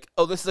clearly like,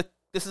 oh, this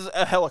is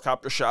a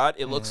helicopter shot.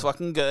 It looks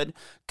fucking good.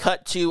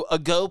 Cut to a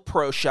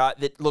GoPro shot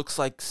that looks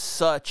like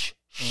such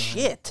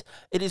shit.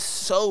 It is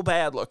so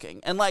bad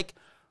looking. And like,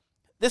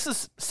 this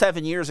is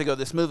 7 years ago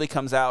this movie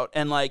comes out,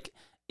 and like,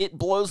 it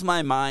blows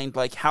my mind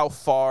like how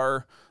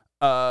far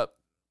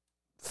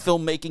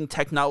filmmaking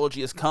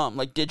technology has come.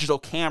 Like digital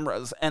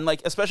cameras and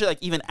like especially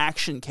like even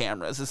action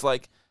cameras is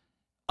like,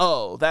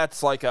 oh,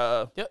 that's like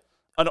an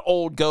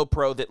old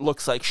GoPro that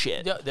looks like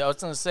shit. Yeah, I was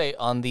gonna say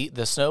on the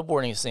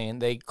snowboarding scene,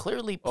 they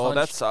clearly punched,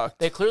 that sucked.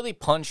 They clearly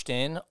punched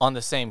in on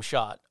the same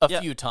shot a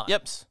few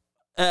times.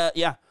 Yep.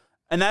 Yeah.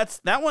 And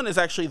that one is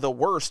actually the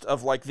worst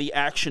of like the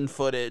action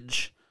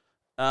footage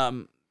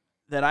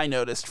that I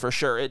noticed for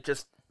sure. It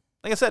just,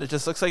 like I said, it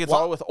just looks like it's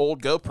all with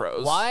old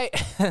GoPros. Why?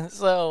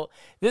 So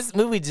this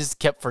movie just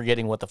kept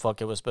forgetting what the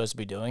fuck it was supposed to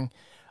be doing.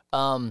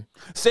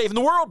 Saving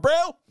the world,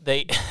 bro.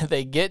 They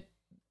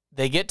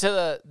get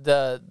to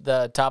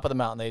the top of the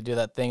mountain. They do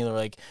that thing. They're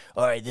like,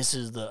 all right, this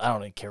is the, I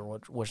don't even care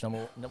which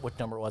number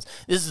it was.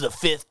 This is the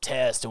 5th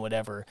test and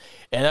whatever.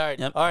 And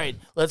all right,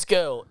 let's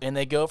go. And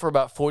they go for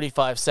about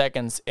 45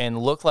 seconds and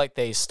look like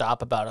they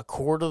stop about a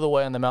quarter of the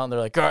way on the mountain. They're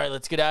like, all right,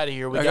 let's get out of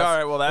here. We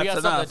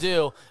got something to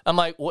do. I'm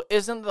like, well,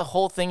 isn't the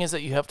whole thing is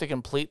that you have to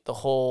complete the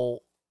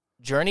whole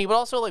journey? But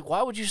also, like,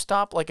 why would you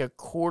stop like a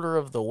quarter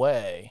of the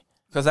way?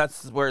 Because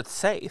that's where it's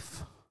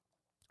safe.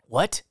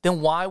 What?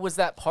 Then why was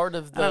that part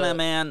of the? I don't know,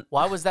 man.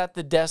 Why was that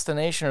the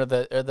destination or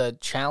the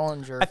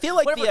challenge? I feel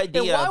like whatever. The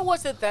idea. And why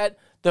was it that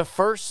the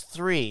first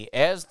 3,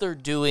 as they're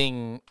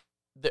doing,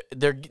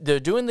 they're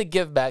doing the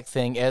give back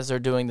thing as they're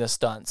doing the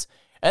stunts,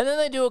 and then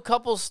they do a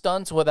couple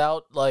stunts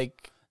without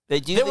like they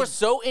were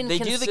so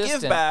inconsistent. They do the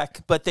give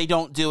back, but they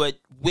don't do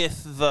it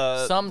with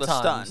the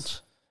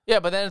stunt. Yeah,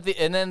 but then the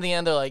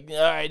end they're like,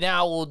 all right,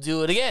 now we'll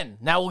do it again.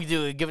 Now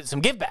we'll give it some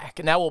give back,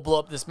 and now we'll blow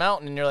up this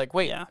mountain. And you're like,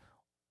 wait,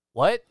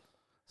 what?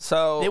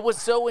 So it was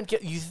so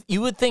you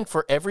would think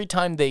for every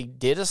time they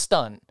did a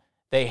stunt,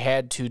 they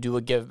had to do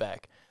a give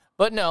back,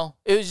 but no,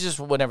 it was just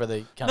whenever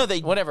they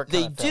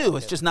do.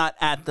 It's just not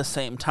at the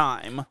same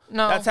time.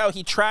 No, that's how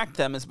he tracked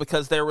them. Is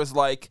because there was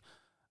like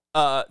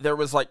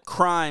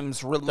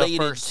crimes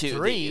related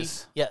to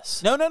these.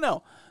 Yes. No.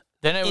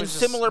 Then it was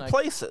in similar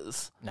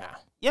places. Nah.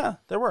 Yeah,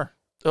 there were.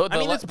 I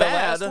mean, it's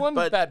bad. Last one,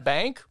 but that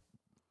bank.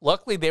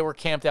 Luckily, they were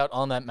camped out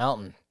on that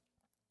mountain.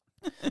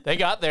 They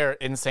got there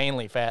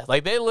insanely fast.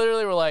 Like, they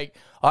literally were like,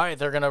 all right,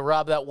 they're going to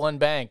rob that one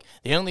bank.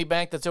 The only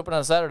bank that's open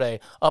on Saturday,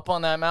 up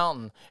on that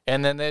mountain.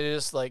 And then they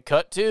just, like,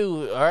 cut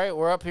to, all right,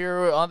 we're up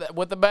here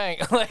with the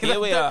bank. Like, here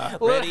we are,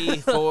 ready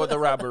for the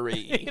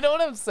robbery. You know what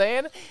I'm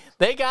saying?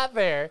 They got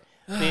there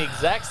the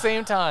exact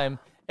same time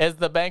as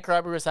the bank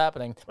robbery was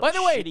happening. By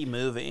the way, shitty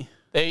movie.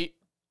 They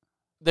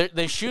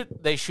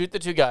shoot the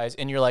 2 guys,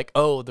 and you're like,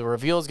 oh, the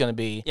reveal is going to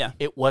be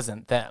it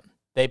wasn't them.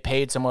 They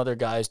paid some other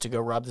guys to go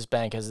rob this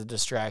bank as a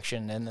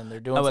distraction, and then they're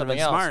doing something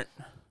else. Smart.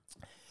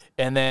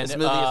 And then this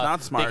movie is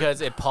not smart because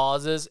it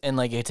pauses and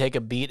like they take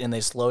a beat and they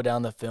slow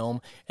down the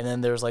film, and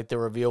then there's like the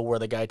reveal where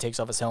the guy takes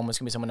off his helmet. It's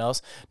gonna be someone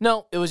else.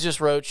 No, it was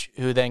just Roach,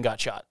 who then got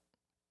shot.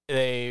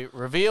 They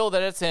reveal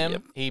that it's him.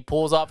 Yep. He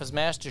pulls off his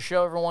mask to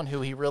show everyone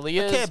who he really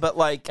is. Okay, but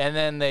like, and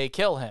then they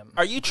kill him.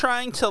 Are you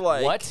trying to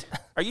like what?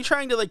 Are you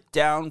trying to like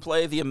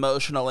downplay the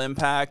emotional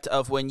impact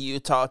of when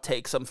Utah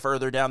takes them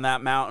further down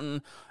that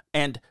mountain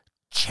and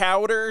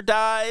Chowder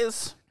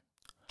dies?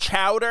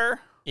 Chowder?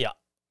 Yeah.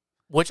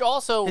 Which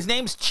also... His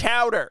name's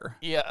Chowder.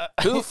 Yeah.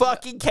 Who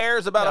fucking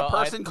cares about a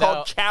person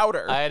called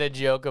Chowder? I had a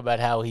joke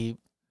about how he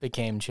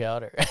became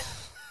Chowder.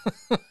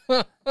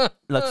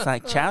 Looks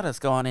like Chowder's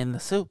going in the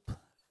soup.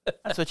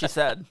 That's what you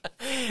said.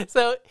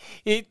 So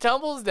he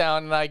tumbles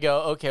down, and I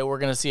go, okay, we're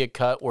going to see a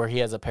cut where he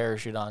has a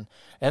parachute on.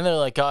 And they're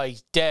like, oh,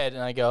 he's dead.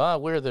 And I go, oh,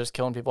 weird, they're just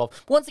killing people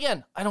off. Once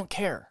again, I don't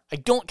care. I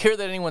don't care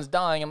that anyone's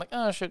dying. I'm like,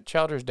 oh, shit,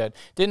 Chowder's dead.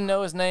 Didn't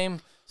know his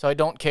name, so I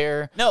don't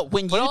care. No,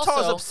 when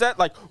Utah's upset,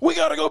 like, we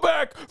got to go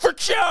back for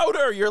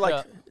Chowder, you're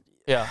like...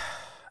 Yeah.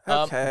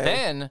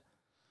 Okay.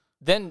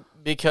 Then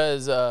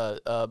because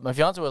my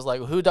fiance was like,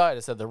 "Who died?"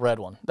 I said, "The red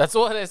one." That's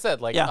what I said.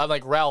 Like, I'm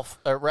like Raphael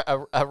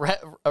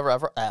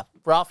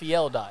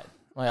died.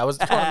 Like, I was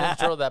 20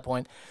 minutes short at that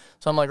point,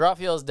 so I'm like,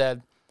 Raphael's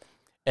dead.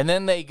 And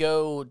then they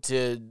go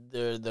to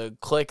the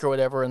clique or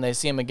whatever, and they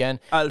see him again.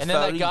 And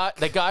then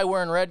that guy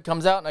wearing red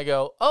comes out, and I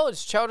go, "Oh,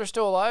 is Chowder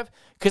still alive?"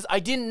 Because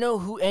I didn't know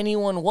who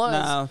anyone was.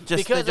 No,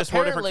 they just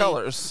wore different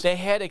colors. They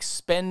had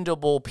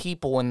expendable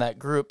people in that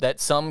group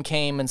that some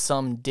came and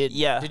some didn't.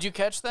 Yeah. Did you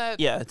catch that?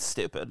 Yeah, it's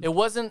stupid. It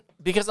wasn't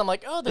because I'm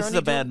like, oh, this is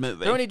a bad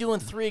movie. They're only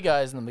doing 3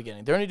 guys in the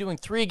beginning. They're only doing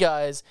 3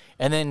 guys,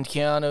 and then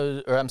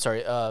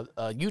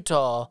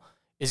Utah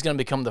is going to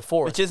become the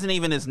 4th. Which isn't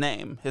even his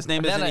name. His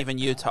name isn't even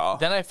Utah.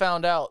 Then I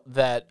found out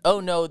that, oh,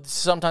 no,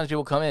 sometimes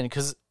people come in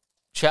because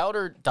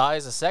Chowder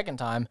dies a second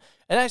time,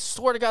 and I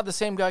swear to God the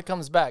same guy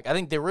comes back. I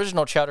think the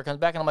original Chowder comes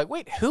back, and I'm like,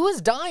 wait, who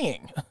is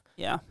dying?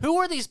 Yeah. Who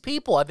are these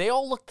people? They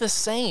all look the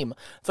same.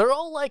 They're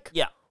all like,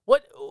 yeah.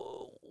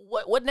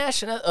 What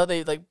national are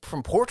they, like,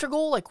 from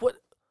Portugal? Like, what?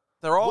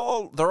 They're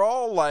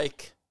all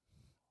like,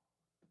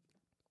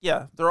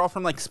 yeah, they're all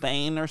from like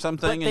Spain or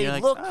something. But and they you're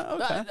like, look. oh,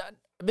 okay.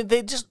 I mean,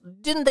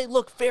 they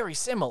look very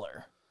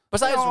similar.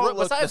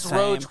 Besides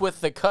Roach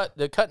with the cut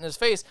in his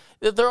face,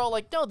 they're all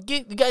like, no,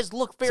 you guys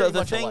look very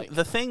much alike.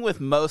 The thing with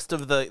most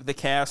of the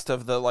cast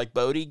of the like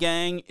Bodhi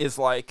gang is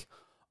like,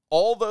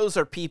 all those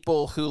are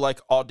people who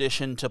like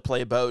auditioned to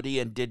play Bodhi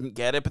and didn't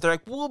get it, but they're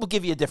like, we'll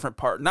give you a different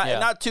part,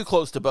 not too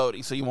close to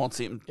Bodhi, so you won't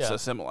seem so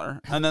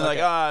similar. And then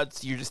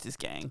you're just his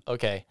gang.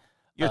 Okay,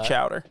 you're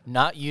Chowder,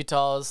 not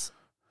Utah's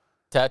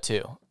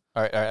tattoo.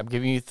 All right. I'm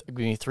giving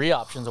you 3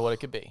 options of what it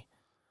could be.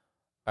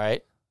 All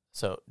right.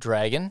 So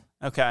dragon.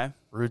 Okay.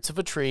 Roots of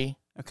a tree.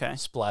 Okay.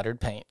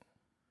 Splattered paint.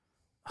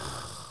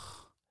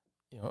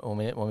 Want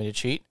me to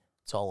cheat?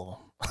 It's all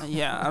of them.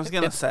 Yeah, I was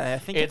gonna say. I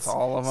think it's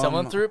all of them.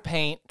 Someone threw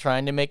paint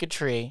trying to make a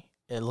tree.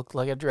 It looked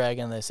like a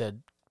dragon. They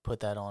said,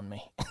 "Put that on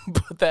me.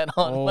 Put that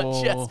on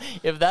my chest."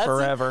 If that's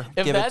forever.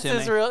 If Give that's it to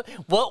his me. real,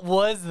 what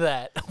was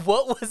that?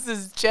 What was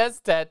his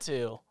chest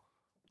tattoo?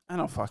 I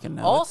don't fucking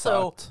know.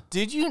 Also,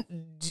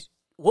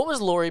 what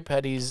was Lori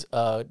Petty's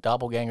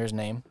doppelganger's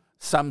name?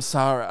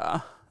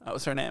 Samsara. That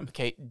was her name.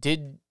 Okay,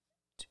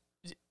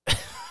 I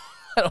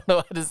don't know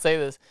how to say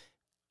this.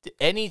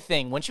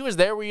 Anything. When she was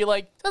there, were you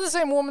like, is that the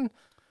same woman?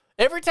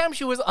 Every time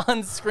she was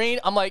on screen,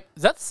 I'm like,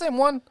 is that the same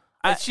one?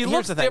 She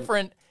looks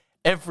different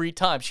every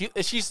time.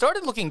 She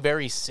started looking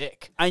very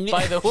sick. I knew,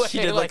 by the way, she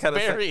did look kind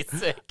of very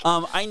sick.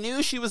 I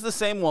knew she was the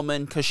same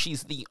woman because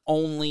she's the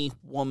only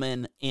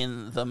woman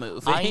in the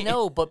movie. I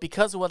know, but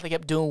because of what they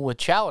kept doing with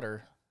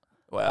Chowder,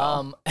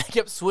 I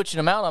kept switching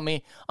them out on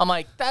me. I'm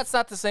like, that's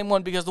not the same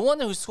one because the one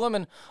who's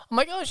swimming, I'm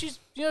like, oh, she's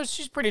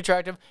pretty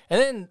attractive.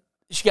 And then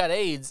she got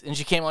AIDS and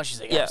she came on. She's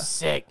like, I'm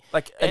sick.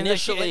 Like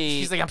initially,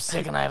 she's like, I'm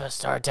sick and I have a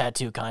star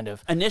tattoo, kind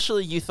of.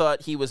 Initially, you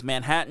thought he was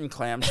Manhattan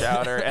clam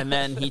chowder, and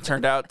then he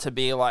turned out to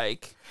be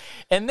like,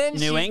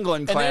 New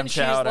England clam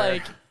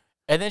chowder.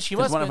 And then she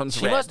must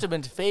have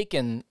been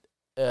faking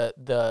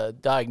the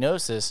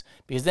diagnosis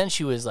because then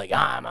she was like,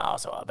 I'm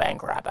also a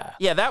bank robber.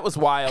 Yeah, that was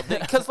wild.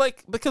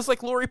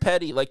 because Lori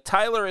Petty, like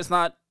Tyler is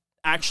not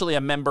actually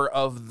a member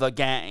of the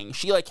gang.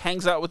 She like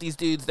hangs out with these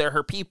dudes, they're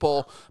her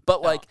people,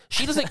 but like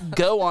she doesn't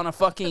go on a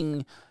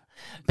fucking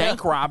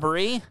bank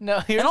robbery.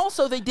 No, and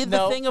also they did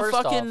the thing of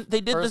fucking they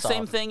did the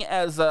same thing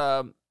as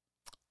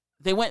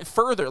they went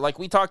further, like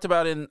we talked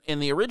about in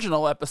the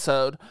original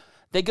episode.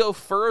 They go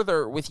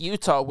further with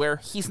Utah where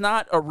he's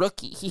not a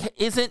rookie. He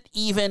isn't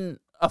even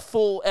a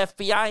full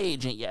FBI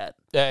agent yet.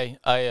 Hey,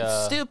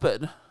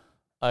 stupid.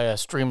 I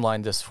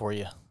streamlined this for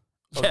you.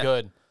 Oh, yeah.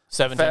 Good.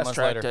 17 months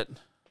later. It.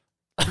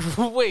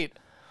 Wait,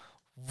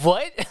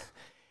 what?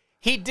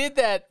 He did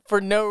that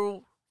for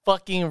no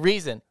fucking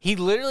reason. He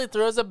literally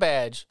throws a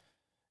badge.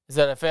 Is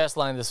that I fast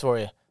line this for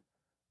you?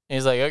 And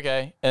he's like,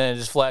 okay. And then it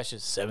just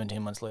flashes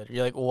 17 months later.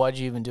 You're like, well, why'd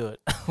you even do it?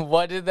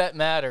 Why did that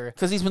matter?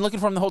 Because he's been looking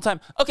for him the whole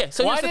time. Okay,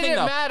 so why here's the thing,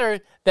 did it matter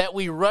that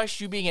we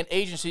rush you being an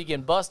agent so you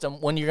can bust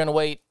him when you're going to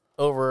wait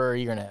over a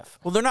year and a half?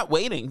 Well, they're not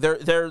waiting.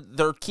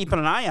 They're keeping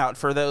an eye out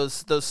for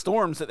those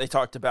storms that they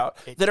talked about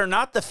that are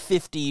not the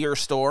 50-year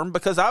storm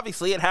because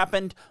obviously it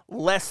happened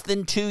less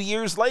than 2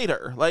 years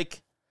later.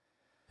 Like,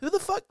 who the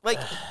fuck? Like,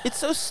 it's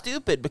so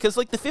stupid because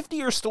like the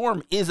 50-year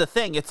storm is a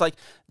thing. It's like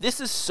this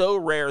is so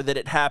rare that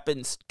it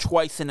happens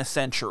twice in a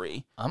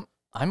century.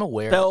 I'm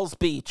aware. Bells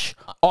Beach,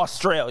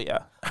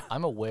 Australia.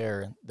 I'm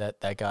aware that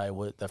guy,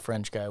 the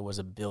French guy, was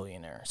a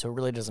billionaire, so it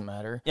really doesn't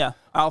matter. Yeah,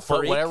 But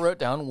what I wrote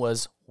down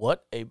was,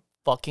 what a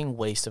fucking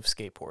waste of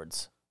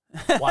skateboards.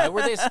 Why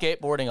were they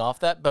skateboarding off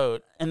that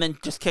boat and then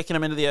just kicking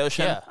them into the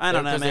ocean? Yeah, I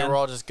don't know, man. Because they were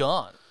all just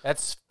gone.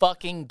 That's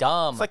fucking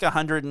dumb. It's like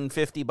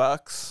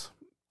 $150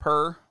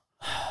 per.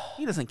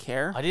 He doesn't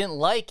care. I didn't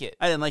like it.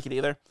 I didn't like it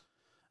either.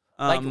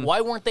 Like,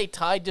 why weren't they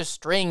tied to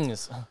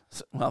strings?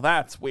 Well,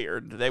 that's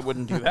weird. They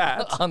wouldn't do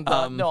that.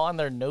 on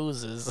their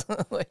noses.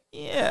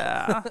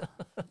 Yeah.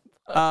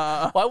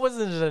 Why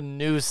wasn't it a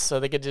noose so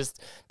they could just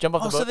jump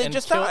off the boat so they and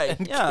just kill, died.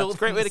 and Yeah, kill it's a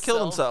great way to kill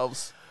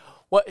themselves.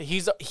 What?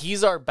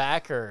 He's our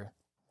backer.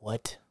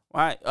 What?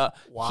 Why?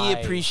 Why? He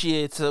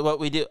appreciates what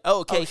we do. Oh,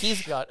 okay.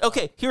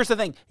 Okay. Here's the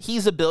thing.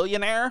 He's a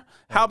billionaire.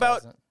 How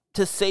about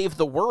to save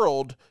the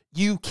world,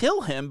 you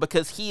kill him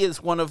because he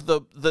is one of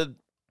the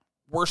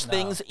worst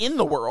things in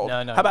the world?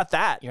 No. How about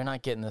that? You're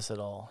not getting this at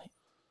all.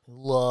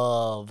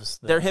 loves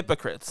them. They're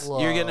hypocrites.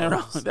 You're getting it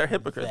wrong. They're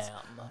hypocrites.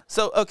 Them.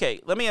 So, okay,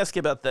 let me ask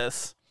you about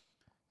this.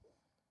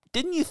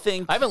 Didn't you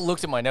think I haven't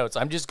looked at my notes.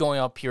 I'm just going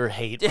off pure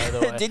hate, by the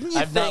way. Didn't you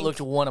I've not think looked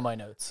at one of my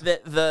notes.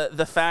 that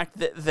the fact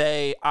that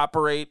they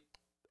operate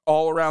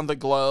all around the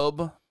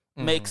globe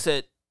makes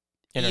it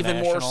even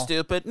more International.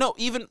 stupid? No,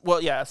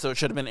 so it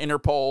should have been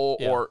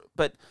Interpol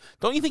but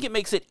don't you think it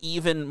makes it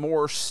even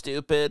more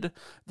stupid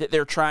that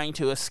they're trying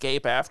to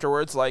escape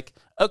afterwards? Like,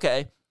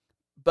 okay,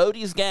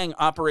 Bodie's gang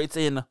operates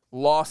in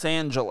Los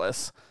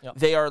Angeles. Yep.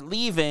 They are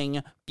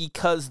leaving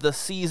because the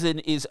season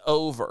is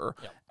over.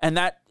 Yep. And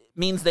that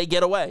means they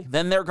get away.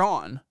 Then they're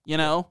gone. You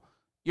know,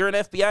 you're an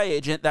FBI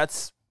agent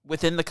that's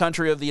within the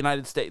country of the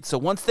United States. So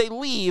once they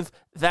leave,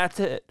 that's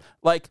it.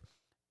 Like,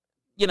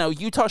 you know,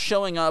 Utah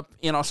showing up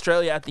in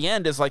Australia at the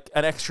end is like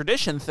an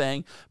extradition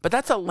thing, but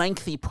that's a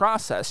lengthy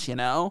process, you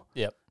know?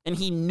 Yep. And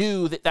he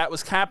knew that that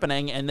was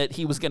happening and that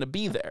he was going to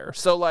be there.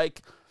 So,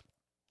 like,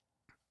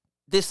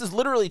 this is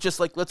literally just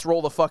like, let's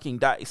roll the fucking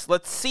dice.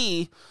 Let's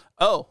see.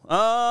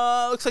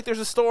 Looks like there's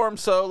a storm,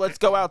 so let's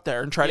go out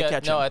there and try to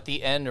catch him. No, at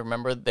the end,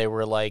 remember, they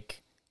were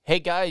like, hey,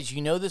 guys,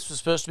 you know this was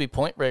supposed to be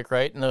Point Break,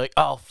 right? And they're like,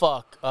 oh,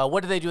 fuck.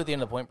 What did they do at the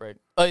end of Point Break?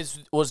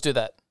 Let's do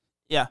that.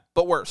 Yeah,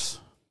 but worse.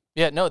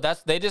 Yeah, no,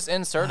 they just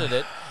inserted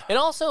it. And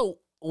also,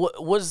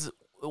 was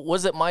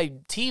it my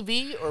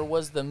TV or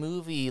was the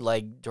movie,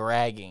 like,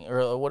 dragging?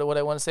 Or what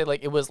I want to say?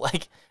 Like, it was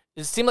like...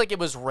 It seemed like it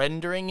was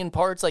rendering in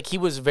parts, like he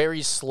was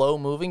very slow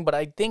moving, but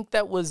I think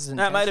that was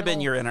That might have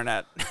been your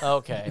internet.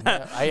 Okay.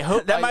 I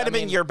hope that might have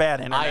been your bad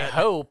internet. I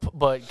hope,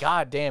 but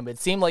goddamn, it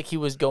seemed like he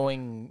was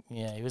going,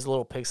 he was a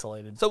little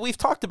pixelated. So we've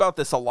talked about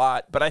this a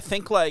lot, but I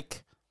think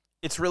like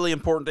it's really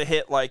important to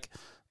hit like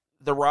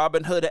the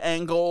Robin Hood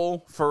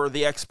angle for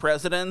the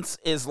ex-presidents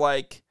is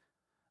like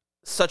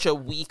such a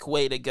weak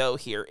way to go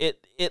here.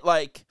 It's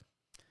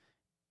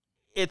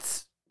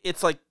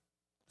like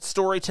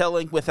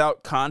storytelling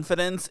without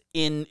confidence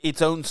in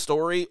its own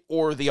story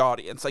or the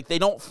audience. Like they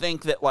don't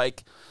think that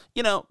like,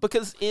 you know,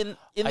 because in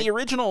the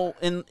original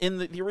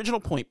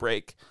Point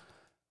Break,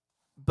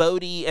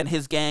 Bodie and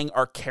his gang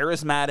are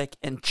charismatic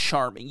and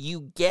charming.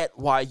 You get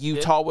why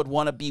Utah would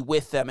want to be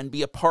with them and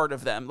be a part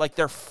of them. Like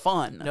they're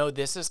fun. No,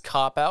 this is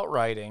cop-out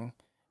writing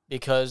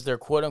because they're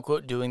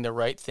quote-unquote doing the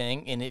right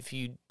thing, and if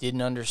you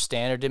didn't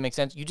understand or didn't make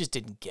sense, you just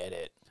didn't get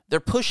it. They're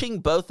pushing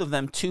both of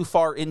them too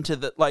far into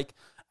the, like,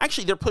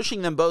 actually, they're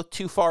pushing them both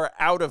too far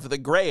out of the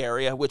gray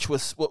area, which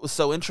was what was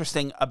so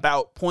interesting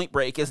about Point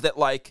Break is that,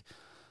 like,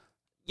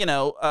 you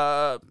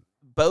know,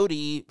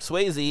 Bodie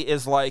Swayze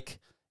is like,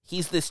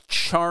 he's this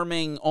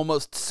charming,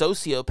 almost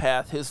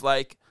sociopath who's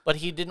like... But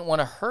he didn't want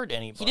to hurt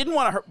anybody. He didn't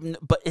want to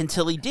hurt, but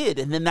until he did,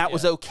 and then that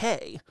was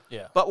okay.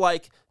 Yeah. But,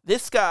 like,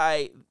 this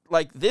guy,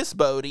 like, this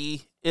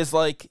Bodie is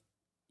like...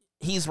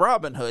 He's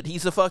Robin Hood.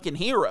 He's a fucking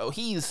hero.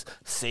 He's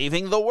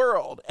saving the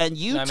world. And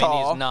Utah... I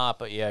mean, he's not,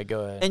 but yeah,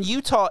 go ahead. And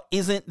Utah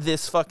isn't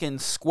this fucking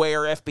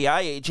square FBI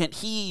agent.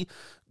 He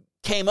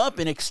came up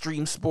in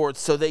extreme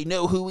sports, so they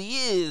know who he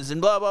is, and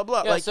blah, blah,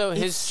 blah. Yeah, like, so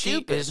his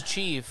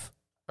chief,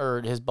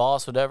 or his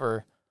boss,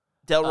 whatever...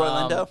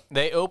 Delroy Lindo?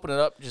 They open it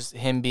up just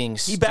him being...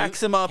 He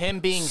backs him up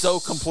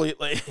so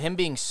completely. Him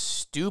being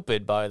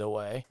stupid, by the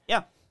way.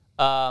 Yeah.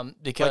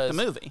 Because like the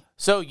movie.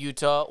 So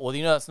Utah, well,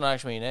 you know that's not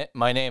actually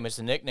my name, it's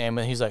a nickname,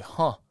 and he's like,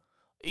 huh.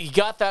 He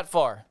got that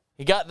far.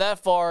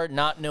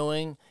 Not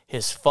knowing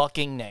his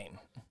fucking name.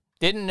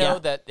 Didn't know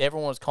that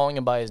everyone was calling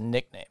him by his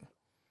nickname.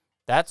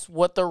 That's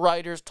what the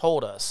writers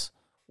told us,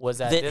 was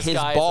that this his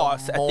guy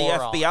boss is a at the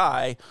moron.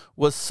 FBI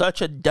was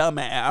such a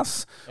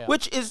dumbass,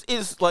 which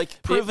is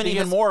like proven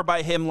even more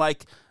by him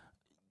like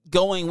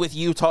going with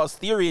Utah's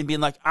theory and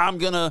being like, I'm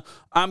gonna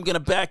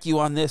back you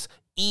on this,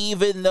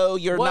 even though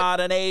you're not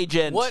an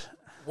agent.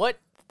 What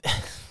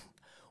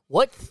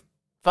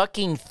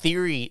fucking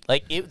theory?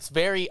 Like, it's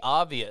very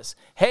obvious.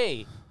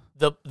 Hey,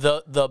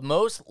 the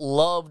most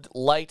loved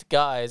liked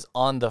guys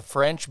on the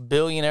French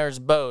billionaire's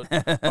boat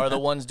are the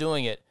ones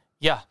doing it.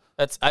 Yeah,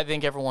 I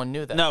think everyone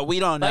knew that. No, we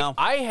don't know.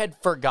 I had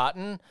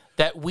forgotten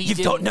that we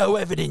You've got no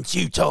evidence,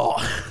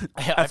 Utah.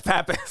 That's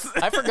Pappas.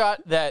 I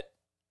forgot that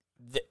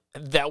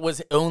that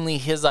was only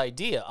his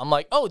idea. I'm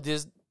like, oh,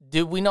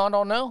 did we not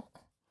all know?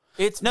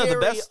 It's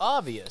very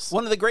obvious.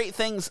 One of the great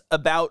things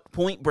about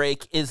Point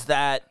Break is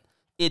that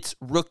it's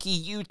rookie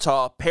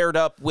Utah paired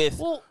up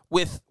with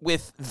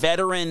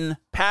veteran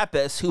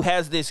Pappas, who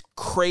has this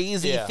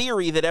crazy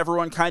theory that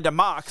everyone kind of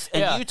mocks,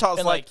 and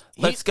Utah's like,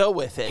 let's go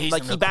with it.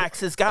 Like, he backs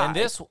his guy. And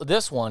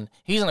this one,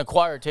 he's an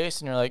acquired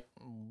taste, and you're like,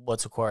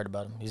 what's acquired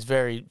about him? He's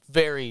very,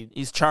 very...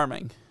 He's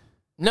charming.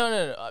 No.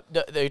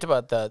 You're talking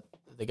about the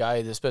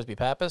guy that's supposed to be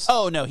Pappas?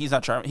 Oh, no, he's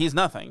not charming. He's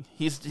nothing.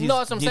 He's no,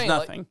 that's what I'm saying.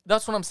 Nothing. Like,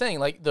 that's what I'm saying.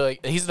 Like,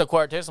 he's an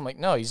acquired taste. I'm like,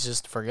 no, he's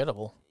just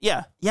forgettable.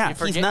 Yeah,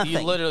 he's nothing. You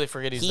literally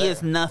forget he's there. He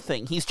is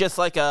nothing. He's just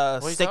like a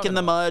stick in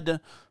the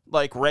mud,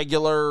 like,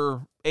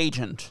 regular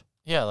agent.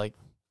 Yeah, like...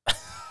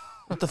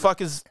 What the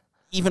fuck is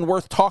even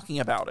worth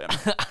talking about him?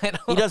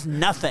 He does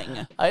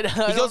nothing.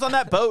 He goes on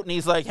that boat, and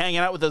he's, like, hanging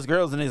out with those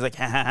girls, and he's like,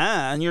 ha, ha,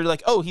 ha. And you're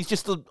like, oh, he's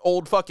just an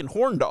old fucking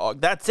horn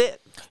dog. That's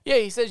it. Yeah,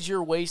 he says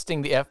you're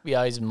wasting the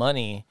FBI's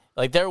money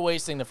Like, they're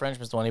wasting the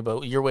Frenchman's money,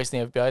 but you're wasting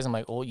the FBI's. I'm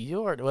like, well,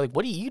 you're like,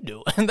 what are you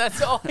doing? And that's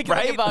all I can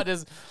think about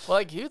is,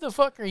 like, who the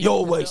fuck are you?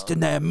 You're wasting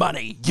their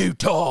money,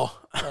 Utah.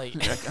 Like,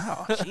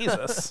 Oh,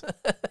 Jesus.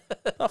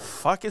 The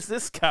fuck is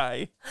this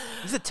guy?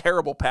 He's a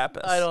terrible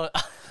Pappas. I don't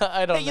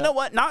Hey, know. you know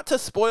what? Not to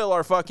spoil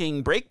our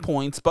fucking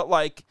breakpoints, but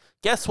like,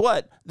 guess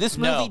what? This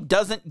movie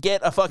doesn't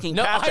get a fucking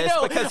Pappas I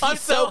know. because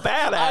he's so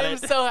bad at it. I'm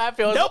so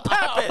happy. No I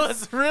Pappas.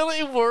 was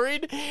really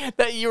worried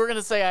that you were going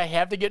to say I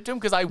have to get to him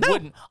because I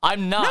wouldn't.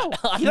 I'm not.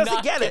 No, he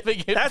doesn't get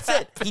it. That's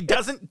it. He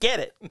doesn't get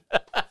it.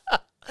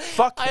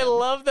 Fuck him. I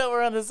love that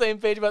we're on the same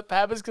page about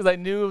Pappas because I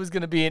knew it was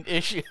going to be an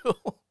issue.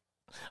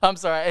 I'm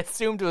sorry. I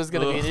assumed it was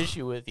going to be an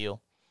issue with you.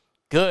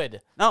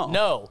 Good.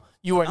 No.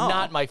 You are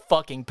not my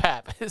fucking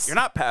Pappas. You're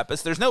not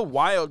Pappas. There's no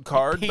wild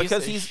card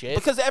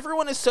because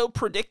everyone is so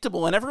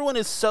predictable and everyone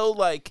is so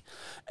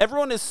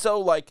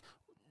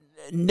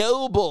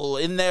noble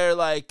in their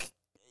like,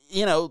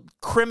 you know,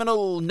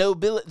 criminal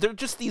nobility. They're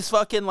just these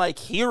fucking like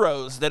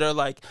heroes that are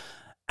like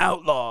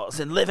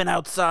outlaws and living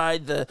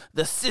outside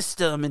the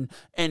system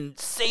and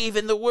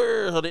saving the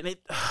world. And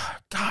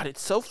God,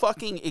 it's so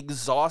fucking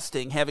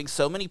exhausting having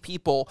so many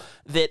people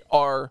that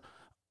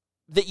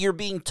you're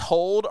being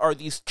told are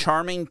these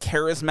charming,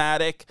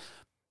 charismatic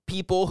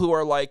people who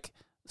are like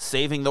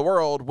saving the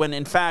world when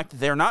in fact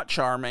they're not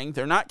charming,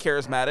 they're not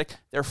charismatic,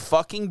 they're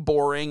fucking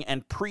boring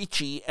and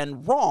preachy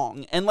and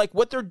wrong. And like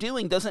what they're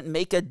doing doesn't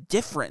make a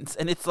difference.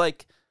 And it's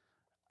like,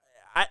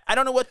 I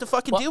don't know what to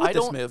fucking do with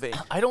this movie.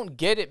 I don't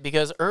get it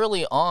because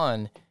early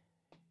on,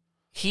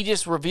 he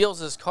just reveals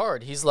his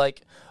card. He's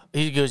like,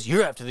 he goes,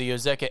 "You're after the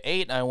Ozeka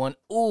 8." And I went,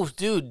 "Ooh,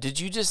 dude, did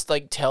you just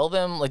like tell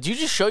them? Like, did you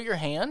just show your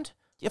hand?"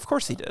 Yeah, of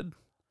course he did.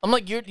 I'm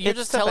like, you're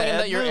just telling him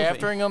that you're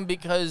aftering him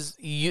because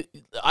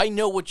I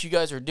know what you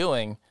guys are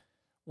doing,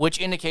 which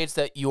indicates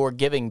that you're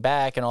giving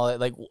back and all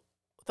that. Like, what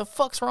the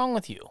fuck's wrong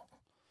with you?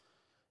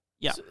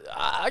 Yeah, so,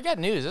 I got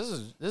news.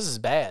 This is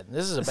bad.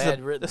 This is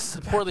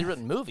a poorly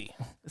written movie.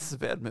 This is a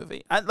bad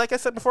movie. Like I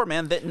said before,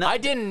 man. I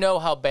didn't know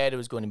how bad it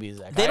was going to be,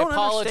 Zach. I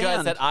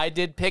apologize that I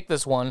did pick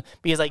this one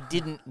because I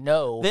didn't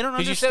know. They don't understand.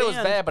 Because you said it was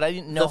bad, but I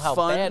didn't know how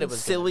bad it was.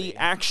 Silly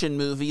action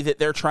movie that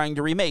they're trying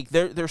to remake.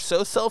 They're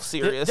so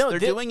self-serious. They're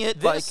doing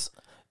it like.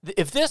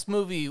 If this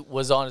movie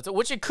was on its,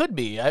 which it could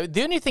be,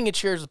 the only thing it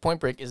shares with Point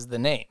Break is the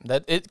name.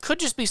 That it could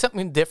just be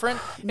something different,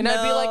 and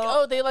I'd be like,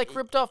 oh, they like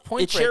ripped off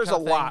Point Break. It shares a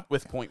lot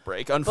with Point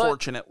Break,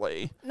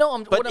 unfortunately.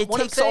 But it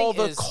takes all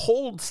the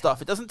cold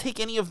stuff. It doesn't take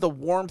any of the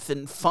warmth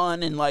and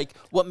fun and like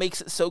what makes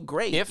it so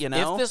great. If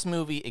this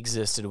movie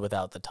existed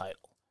without the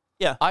title,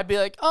 I'd be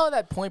like, oh,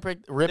 that Point Break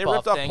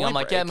rip-off thing. I'm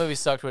like, yeah, that movie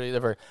sucked,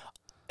 whatever.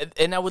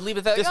 And I would leave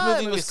it that. This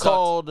movie was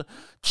called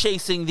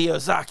Chasing the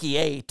Ozaki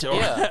 8. Or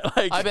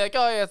I'd be like,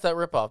 oh, yeah, it's that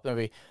ripoff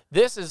movie.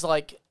 This is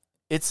like,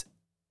 it's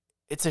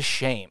a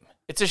shame.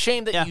 It's a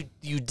shame that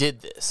you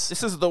did this.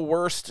 This is the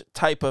worst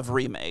type of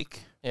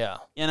remake. Yeah.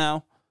 You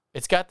know?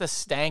 It's got the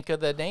stank of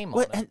the name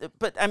on it.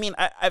 But, I mean,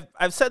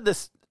 I've said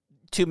this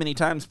too many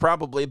times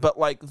probably, but,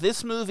 like,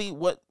 this movie,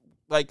 what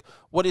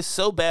is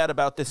so bad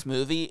about this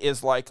movie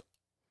is, like,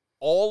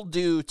 all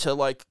due to,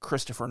 like,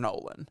 Christopher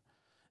Nolan.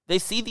 They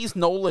see these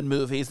Nolan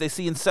movies, they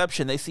see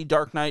Inception, they see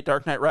Dark Knight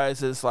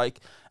Rises, like,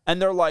 and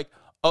they're like,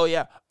 oh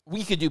yeah,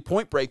 we could do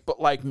Point Break,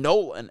 but like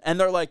Nolan. And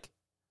they're like,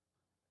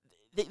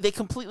 they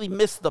completely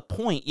miss the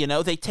point, you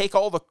know? They take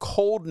all the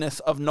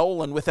coldness of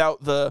Nolan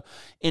without the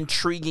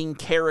intriguing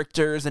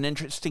characters and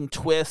interesting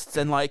twists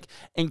and like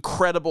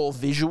incredible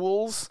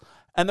visuals.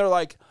 And they're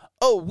like,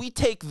 oh, we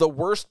take the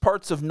worst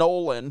parts of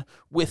Nolan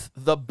with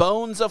the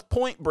bones of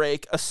Point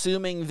Break,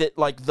 assuming that,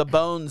 like, the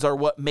bones are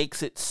what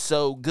makes it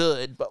so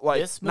good, but,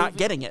 like, not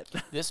getting it.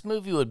 This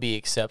movie would be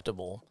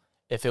acceptable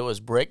if it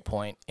was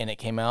Breakpoint and it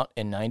came out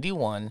in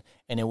 91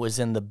 and it was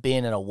in the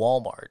bin at a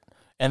Walmart.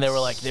 And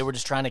they were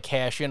just trying to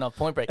cash in on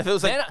Point Break. If it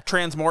was like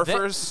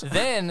Transmorphers.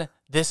 Then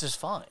this is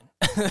fine.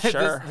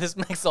 Sure. this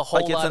makes a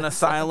whole lot of sense. Like it's an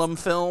asylum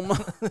film.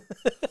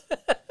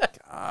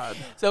 God.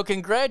 So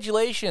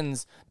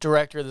congratulations,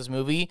 director of this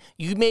movie.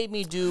 You made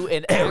me do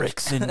an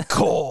Erickson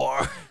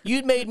Core.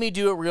 You made me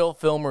do a real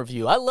film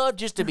review. I love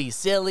just to be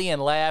silly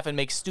and laugh and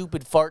make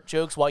stupid fart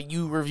jokes while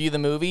you review the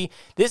movie.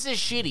 This is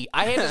shitty.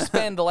 I had to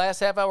spend the last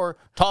half hour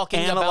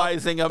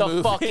analyzing about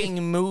the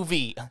fucking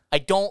movie. I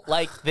don't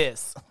like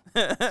this.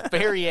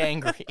 Very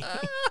angry.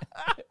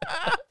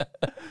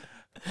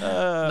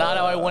 Not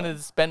how I wanted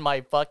to spend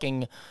my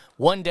fucking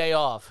one day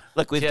off.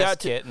 Look, we've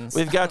got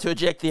to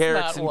eject the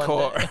Erickson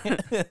Core.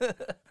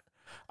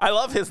 I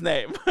love his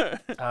name.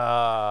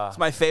 It's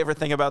my favorite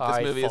thing about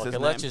this movie is his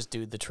name. Let's just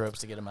do the tropes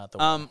to get him out the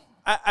way.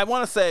 I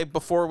want to say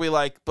before we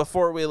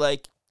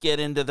get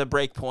into the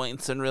break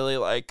points and really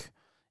like,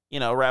 you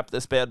know, wrap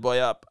this bad boy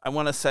up. I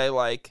want to say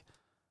like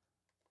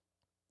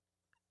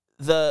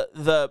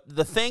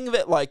the thing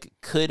that like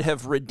could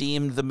have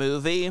redeemed the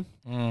movie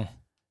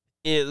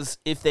is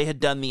if they had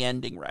done the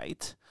ending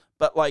right.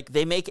 But, like,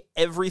 they make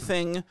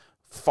everything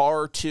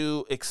far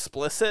too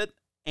explicit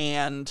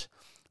and,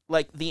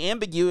 like the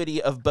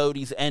ambiguity of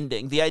Bodhi's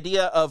ending, the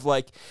idea of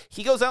like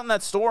he goes out in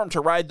that storm to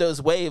ride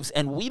those waves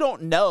and we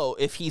don't know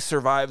if he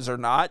survives or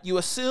not. You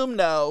assume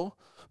no,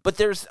 but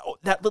there's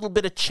that little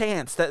bit of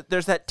chance, that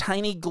there's that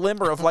tiny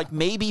glimmer of like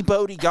maybe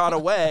Bodhi got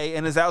away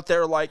and is out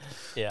there like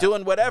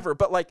doing whatever.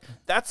 But like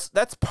that's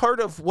part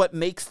of what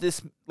makes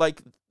this,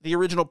 like the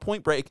original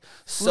Point Break,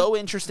 so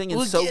interesting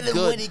and so good.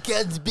 When he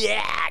comes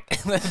back.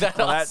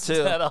 that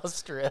too. That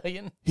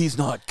Australian. He's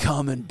not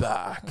coming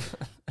back.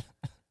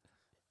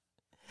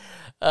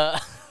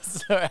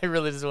 Sorry, I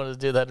really just wanted to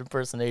do that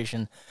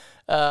impersonation.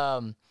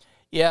 What's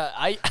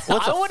a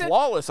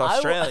flawless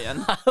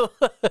Australian?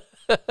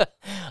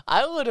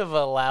 I would have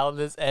allowed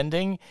this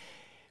ending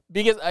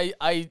because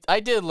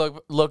I did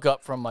look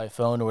up from my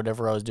phone or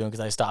whatever I was doing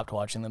because I stopped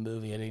watching the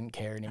movie. I didn't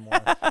care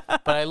anymore.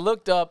 But I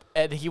looked up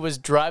and he was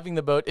driving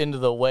the boat into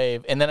the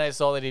wave, and then I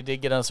saw that he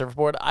did get on a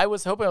surfboard. I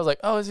was hoping, I was like,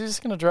 oh, is he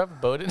just going to drive a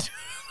boat into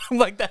I'm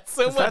like, that's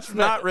so much. That's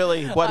not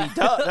really what he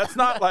does. That's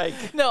not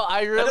like. No,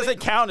 that doesn't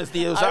count as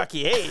the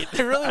Ozaki 8.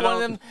 I really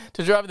wanted him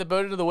to drive the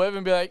boat into the wave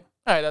and be like,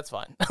 all right, that's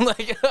fine.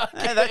 Like,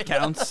 okay. That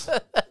counts.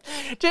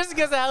 Just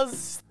because of how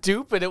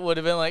stupid it would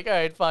have been. Like, all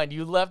right, fine.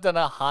 You left on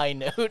a high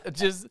note.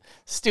 Just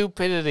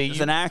stupidity. It's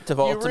an act of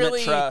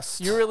ultimate trust.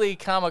 You really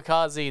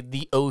kamikaze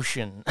the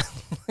ocean.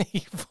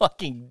 You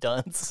fucking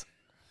dunce.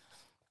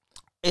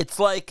 It's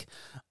like,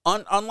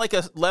 on like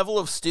a level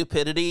of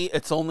stupidity,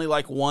 it's only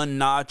like one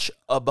notch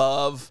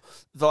above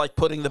the like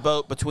putting the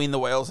boat between the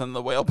whales and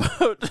the whale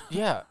boat.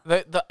 Yeah,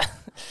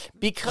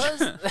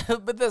 because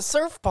but the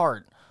surf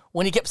part.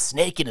 When he kept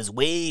snaking his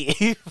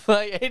wave.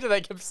 I hated that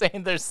I kept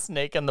saying there's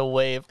snake on the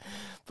wave.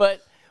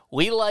 But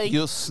we like...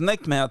 You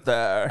snaked me out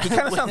there. He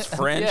kind of sounds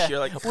French. Yeah, You're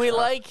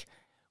like...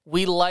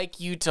 We like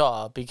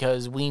Utah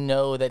because we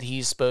know that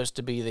he's supposed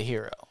to be the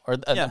hero. Or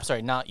I'm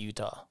sorry, not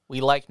Utah.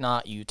 We like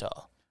not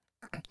Utah.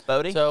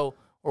 Bodhi? So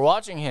we're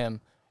watching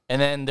him,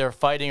 and then they're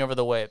fighting over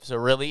the wave. So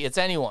really, it's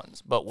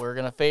anyone's. But we're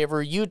going to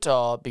favor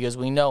Utah because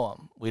we know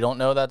him. We don't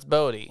know that's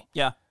Bodhi.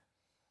 Yeah.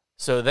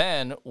 So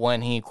then,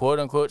 when he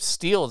quote-unquote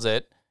steals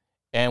it,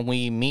 and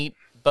we meet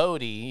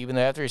Bodhi, even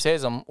though after he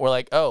says them, we're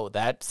like, oh,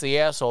 that's the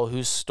asshole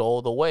who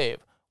stole the wave.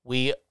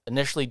 We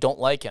initially don't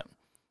like him.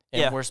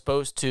 And we're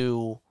supposed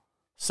to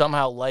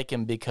somehow like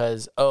him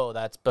because, oh,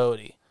 that's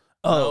Bodhi.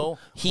 Oh,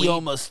 he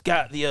almost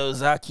got the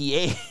Ozaki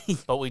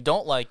 8. But we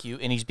don't like you,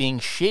 and he's being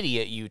shitty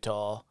at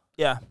Utah.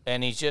 Yeah.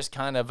 And he's just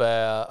kind of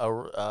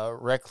a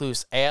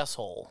recluse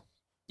asshole.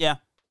 Yeah.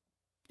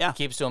 Yeah. He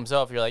keeps to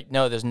himself. You're like,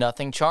 no, there's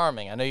nothing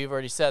charming. I know you've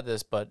already said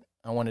this, but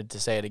I wanted to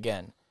say it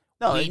again.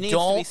 No, it needs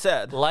to be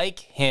said. Like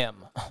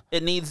him.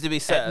 It needs to be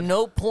said. At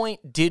no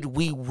point did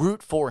we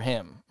root for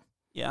him.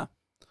 Yeah.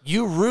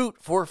 You root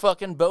for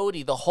fucking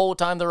Bodhi the whole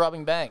time they're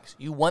robbing banks.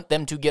 You want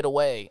them to get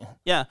away.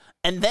 Yeah.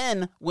 And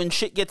then when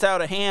shit gets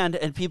out of hand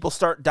and people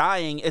start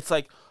dying, it's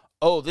like,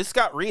 oh, this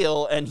got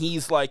real. And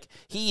he's like,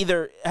 he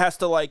either has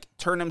to like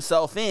turn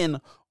himself in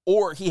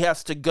or he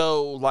has to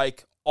go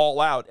like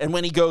all out. And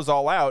when he goes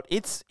all out,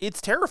 it's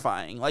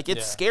terrifying. Like,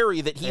 it's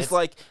scary that he's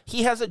like,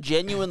 he has a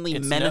genuinely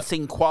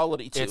menacing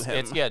quality to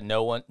him.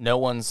 No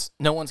one's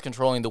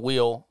controlling the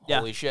wheel.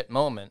 Holy shit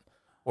moment.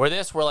 Or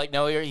this, we're like,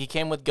 no, he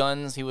came with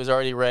guns. He was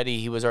already ready.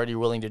 He was already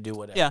willing to do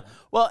whatever. Yeah.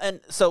 Well,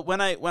 and so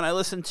when I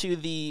listened to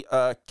the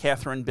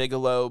Catherine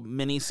Bigelow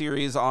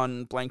miniseries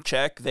on Blank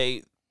Check,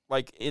 they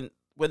like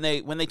when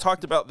they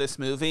talked about this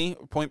movie,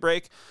 Point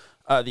Break,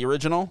 the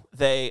original,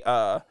 they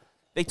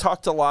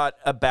talked a lot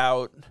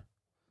about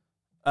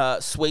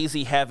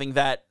Swayze having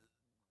that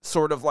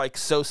sort of like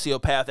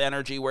sociopath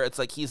energy where it's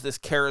like he's this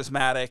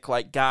charismatic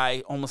like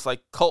guy, almost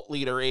like cult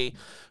leadery,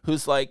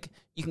 who's like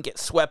you can get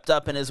swept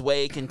up in his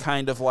wake and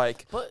kind of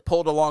like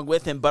pulled along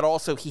with him, but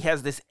also he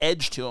has this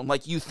edge to him.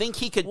 Like you think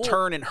he could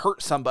turn and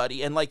hurt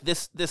somebody, and like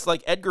this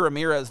like Edgar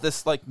Ramirez,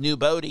 this like new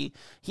Bodhi,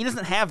 he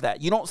doesn't have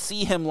that. You don't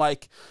see him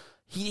like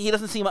he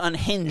doesn't seem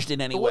unhinged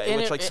in any way,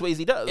 which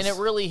Swayze does. And it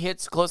really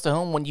hits close to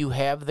home when you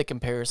have the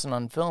comparison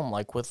on film,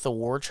 like with the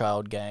War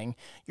Child gang.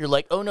 You're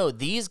like, oh no,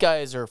 these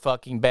guys are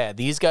fucking bad.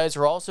 These guys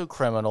are also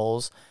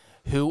criminals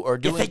who are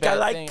doing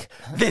bad things.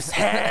 This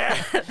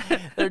hair?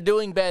 They're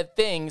doing bad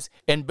things,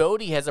 and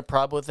Bodhi has a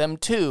problem with them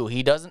too.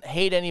 He doesn't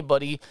hate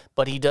anybody,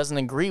 but he doesn't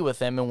agree with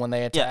them. And when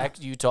they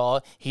attack Utah,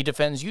 he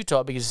defends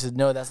Utah because he says,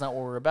 no, that's not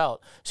what we're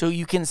about. So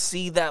you can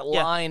see that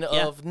line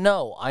of,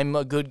 no, I'm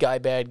a good guy,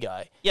 bad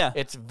guy. Yeah.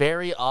 It's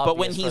very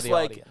obvious for the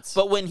audience.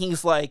 But when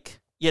he's like,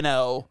 you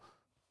know,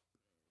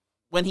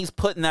 when he's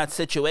put in that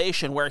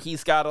situation where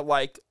he's got to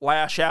like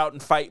lash out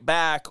and fight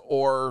back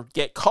or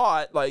get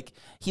caught, like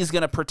he's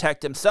going to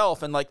protect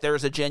himself. And like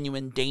there's a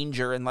genuine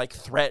danger and like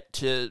threat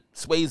to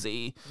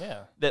Swayze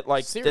that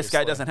like this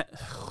guy doesn't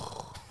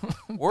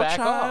War Back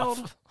Child.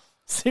 off.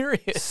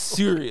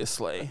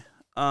 Seriously.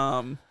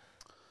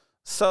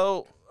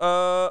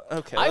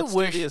 Okay.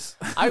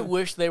 I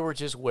wish they were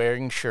just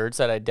wearing shirts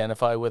that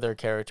identify with their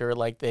character.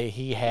 Like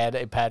he had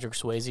a Patrick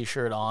Swayze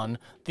shirt on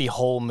the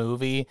whole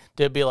movie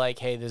to be like,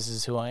 hey, this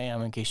is who I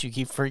am in case you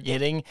keep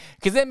forgetting.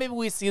 Because then maybe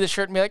we see the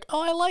shirt and be like,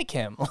 oh, I like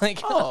him.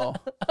 Like, oh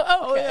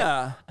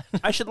yeah,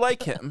 I should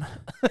like him.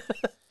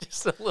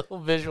 Just a little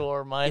visual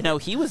reminder. You know,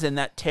 he was in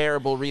that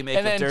terrible remake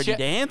of Dirty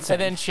Dancing.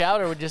 And then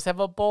Chowder would just have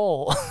a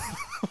bowl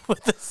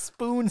with a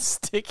spoon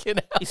sticking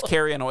out. He's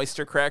carrying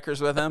oyster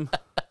crackers with him.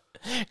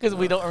 Because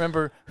we don't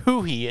remember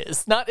who he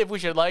is. Not if we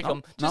should like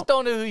him. Just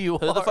don't know who you are.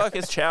 Who the fuck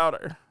is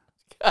Chowder?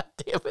 God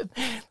damn it.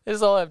 They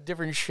just all have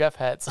different chef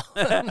hats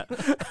on.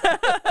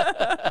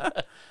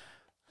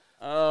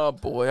 Oh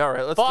boy! All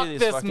right, let's Fuck do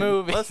these this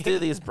movie. Let's do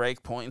these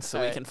break points so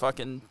we Right. can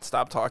fucking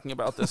stop talking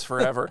about this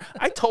forever.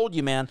 I told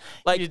you, man.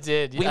 Like You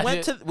did. We I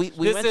went did. to we This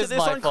went to is this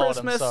my on fault,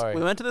 I'm Christmas. sorry.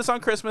 We went to this on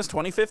Christmas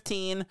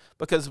 2015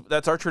 because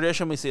that's our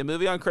tradition. We see a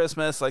movie on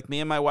Christmas, like me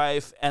and my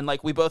wife, and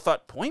like we both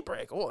thought Point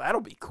Break. Oh,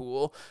 that'll be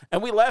cool.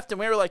 And we left, and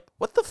we were like,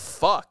 "What the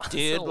fuck,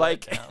 dude?" a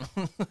Like,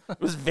 letdown.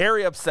 it was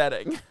very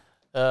upsetting.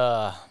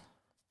 All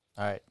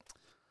right.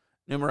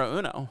 Numero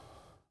uno.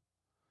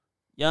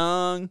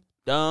 Young,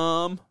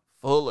 dumb,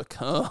 full of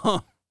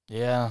cum.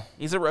 Yeah.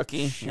 He's a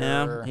rookie. Sure.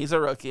 Yeah, he's a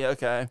rookie.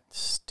 Okay.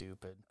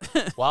 Stupid.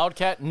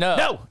 Wildcat?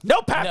 No.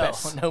 No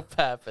Pappas. No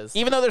Pappas.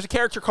 Even though there's a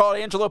character called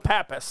Angelo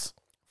Pappas.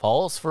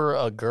 Falls for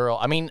a girl.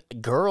 I mean,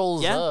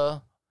 girls, Yeah.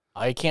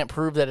 I can't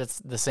prove that it's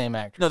the same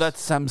actress. No,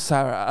 that's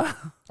Samsara.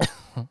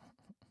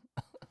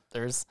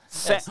 There's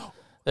Sa-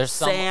 there's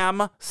some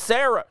Sam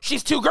Sarah.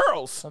 She's two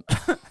girls.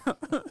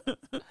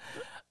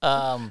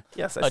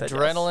 Yes, I said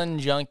adrenaline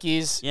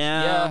junkies.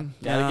 Yeah,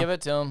 Gotta yeah. give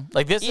it to him.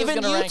 Like this Even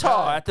is gonna rank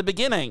Utah high. at the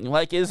beginning,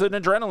 like, is an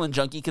adrenaline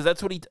junkie because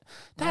that's what he.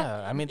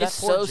 Yeah, I mean, It's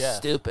that's poor so Jeff.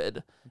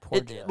 stupid.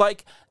 Poor Jeff.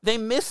 Like they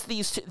missed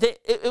these.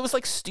 It was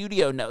like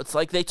studio notes.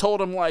 Like they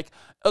told him, like,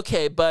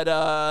 okay,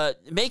 but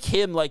make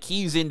him like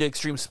he's into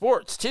extreme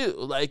sports too.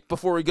 Like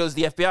before he goes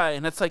to the FBI,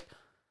 and it's like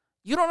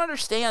you don't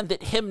understand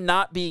that him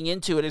not being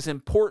into it is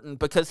important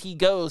because he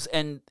goes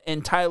and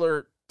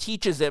Tyler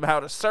teaches him how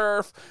to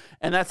surf,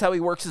 and that's how he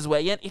works his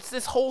way in. It's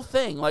this whole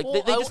thing. Like Well,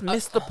 they just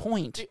missed the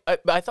point.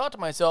 I thought to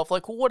myself,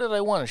 like, well, what did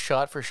I want? A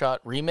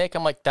shot-for-shot remake?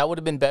 I'm like, that would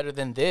have been better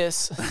than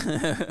this.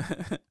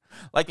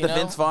 Like You the know?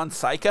 Vince Vaughn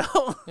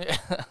Psycho. Yeah.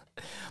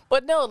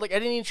 But no, like, I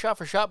didn't need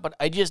shot-for-shot, but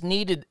I just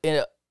needed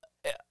an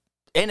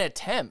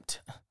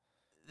attempt.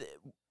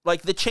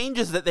 Like the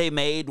changes that they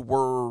made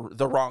were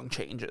the wrong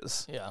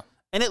changes. Yeah.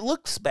 And it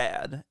looks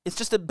bad. It's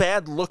just a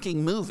bad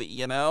looking movie,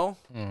 you know?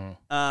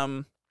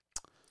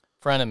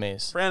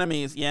 Frenemies.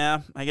 Frenemies,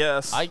 yeah, I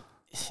guess. I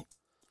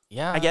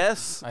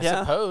guess. I yeah.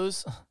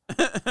 suppose.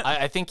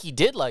 I think he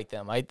did like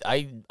them.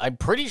 I'm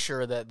pretty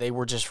sure that they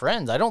were just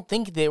friends. I don't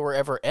think they were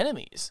ever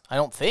enemies. I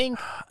don't think.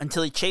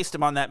 Until he chased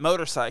him on that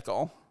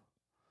motorcycle.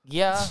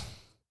 Yeah.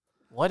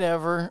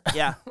 Whatever.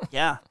 Yeah,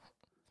 yeah.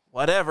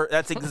 Whatever.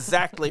 That's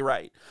exactly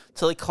right.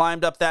 Till he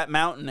climbed up that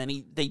mountain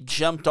and they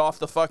jumped off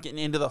the fucking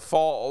into the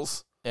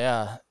falls.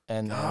 Yeah,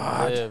 and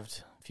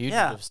lived. Fugitive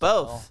Yeah,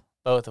 style.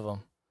 Both of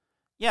them.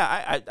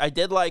 Yeah, I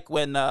did like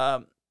when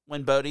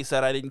Bodhi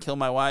said I didn't kill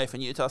my wife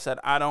and Utah said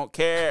I don't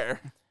care.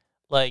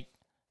 Like,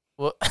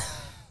 well,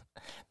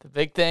 the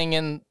big thing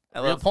in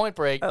Real Point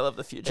Break I love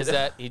the fugitive. is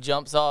that he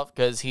jumps off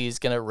because he's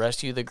going to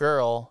rescue the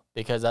girl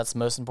because that's the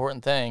most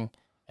important thing,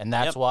 and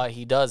that's why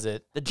he does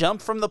it. The jump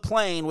from the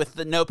plane with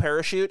the no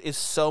parachute is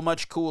so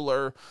much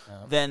cooler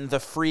than the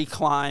free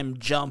climb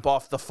jump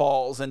off the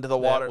falls into the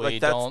water.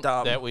 Like that's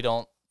dumb. That we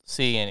don't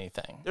see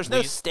anything. There's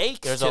no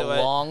stakes There's to a it.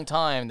 long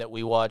time that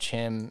we watch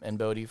him and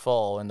Bodhi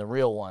fall in the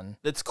real one.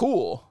 That's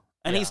cool.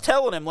 And Yeah. he's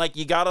telling him, like,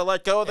 you got to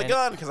let go of the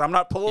gun because I'm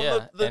not pulling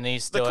Yeah, the and he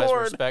still has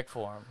cord. respect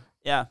for him.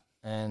 Yeah.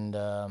 And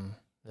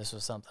this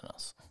was something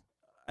else.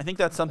 I think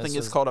that's something This is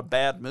was- called a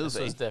bad This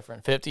movie. was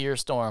different. 50-Year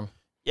Storm.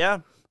 Yeah.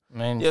 I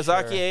mean,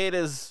 Yozaki sure. 8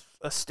 is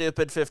a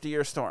stupid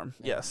 50-year storm.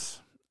 Yes.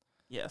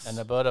 Yes. And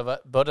the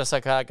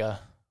Bodhisakaga.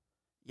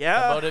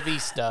 yeah. The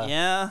Bodhivista.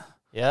 Yeah.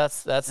 Yeah,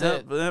 that's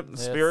it. Yep,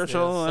 It's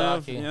spiritual.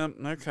 Saki. Yep.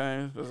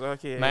 Okay.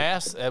 Yozaki 8.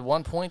 Masks, at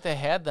one point they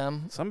had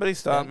them. Somebody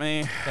stop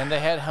me. And they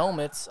had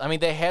helmets. I mean,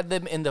 they had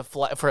them in the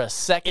for a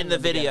second In the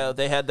video, beginning.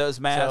 they had those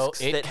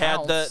masks it that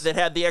counts.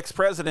 had the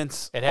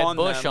ex-presidents It had on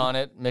Bush them. on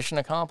it. Mission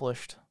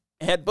accomplished.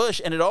 It had Bush,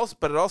 and it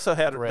also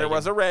had there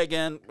was a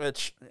Reagan,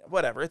 which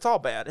whatever. It's all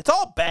bad. It's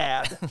all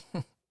bad.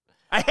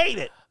 I hate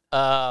it.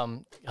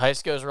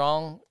 Heist goes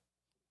wrong.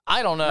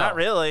 I don't know. Not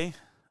really.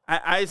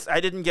 I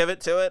didn't give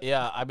it to it.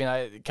 Yeah, I mean,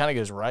 it kind of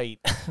goes right.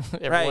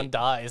 Everyone Right.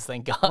 dies,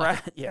 thank God.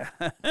 Right. Yeah.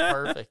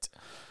 Perfect.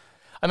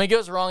 I mean, it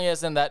goes wrong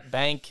as in that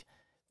bank.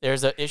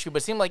 There's an issue,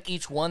 but it seemed like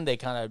each one they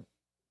kind of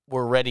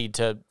were ready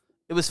to.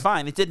 It was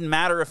fine. It didn't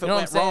matter if it know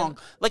what went I'm saying? wrong.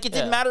 Like, it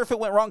didn't Yeah. matter if it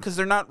went wrong because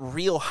they're not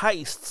real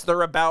heists.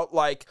 They're about,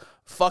 like,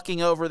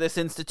 fucking over this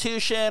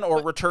institution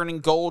or returning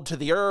gold to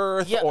the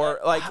earth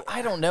or, like...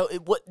 I don't know.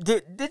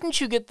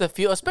 Didn't you get the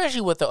feel, especially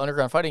with the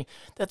underground fighting,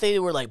 that they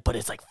were like, but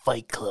it's like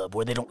Fight Club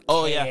where they don't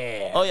Oh, care.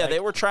 yeah. Oh, yeah. Like, They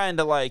were trying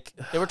to, like...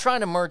 they were trying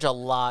to merge a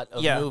lot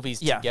of Yeah,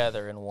 movies yeah.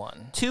 together in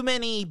one. Too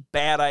many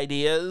bad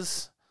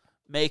ideas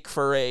make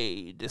for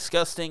a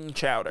disgusting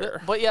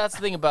chowder. But yeah, that's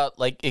the thing about,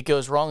 like, it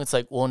goes wrong. It's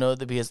like, well, no,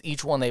 because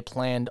each one they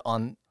planned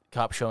on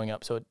cops showing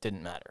up, so it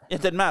didn't matter.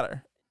 It didn't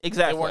matter.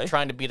 Exactly. They weren't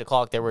trying to beat a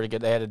clock. They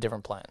had a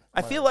different plan.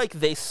 I feel like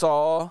they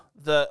saw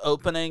the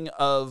opening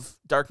of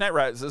Dark Knight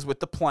Rises with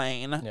the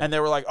plane, and they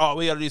were like, "Oh,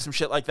 we got to do some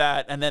shit like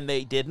that," and then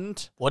they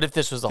didn't. What if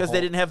this was because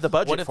they didn't have the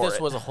budget? What if for this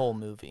it? was a whole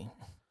movie?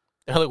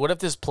 They're like, what if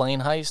this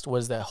plane heist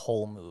was that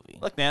whole movie?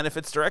 Look, man, if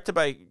it's directed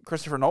by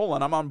Christopher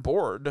Nolan, I'm on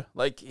board.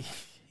 Like,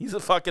 he's a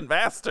fucking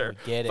master.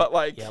 Get it? But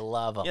like, you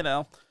love him. you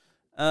know,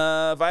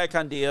 Vaya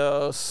con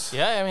Dios.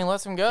 Yeah, I mean,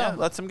 lets him go. Yeah,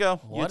 lets him go.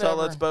 Whatever.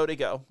 Utah lets Bodie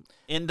go.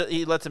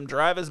 He lets him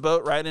drive his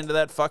boat right into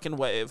that fucking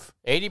wave.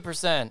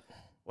 80%.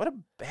 What a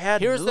bad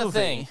Here's movie. the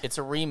thing: it's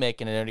a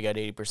remake, and it already got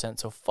 80%.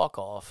 So fuck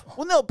off.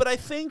 Well, no, but I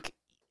think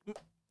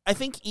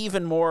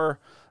even more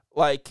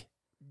like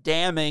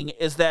damning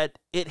is that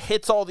it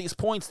hits all these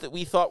points that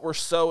we thought were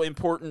so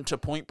important to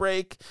Point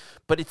Break,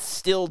 but it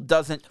still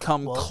doesn't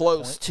come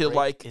close Point to Break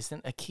like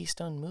isn't a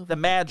Keystone movie. the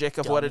magic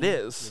of what it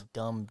is. You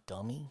dumb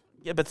dummy.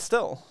 Yeah, but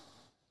still.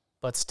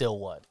 But still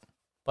what?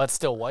 But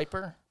still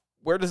Wiper.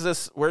 Where does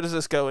this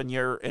go in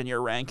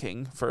your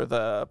ranking for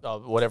the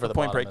Whatever the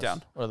Point bottom Breakdown?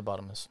 is, or the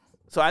bottom is.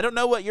 So I don't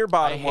know what your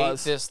bottom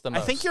was. I hate this the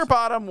most. I think your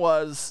bottom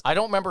was I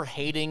don't remember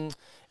hating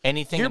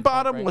anything. your in Point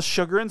bottom Break. was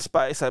Sugar and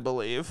Spice, I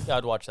believe. Yeah,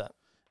 I'd watch that.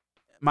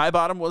 My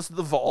bottom was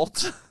The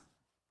Vault.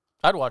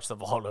 I'd watch The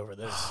Vault over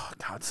this. Oh,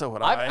 God, so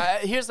would I.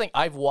 Here's the thing: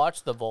 I've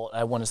watched The Vault.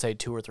 I want to say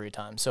 2 or 3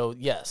 times. So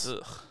yes.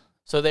 Ugh.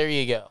 So there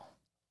you go.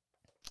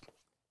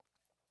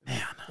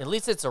 Man. At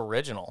least it's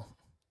original.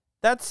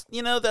 That's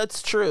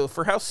true.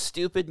 For how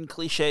stupid and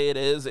cliche it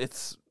is,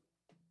 it's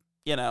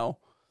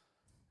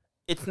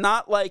it's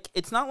not like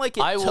it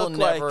I will took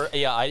never. like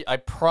Yeah, I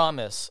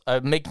promise.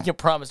 I'm making a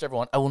promise to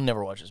everyone. I will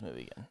never watch this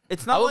movie again.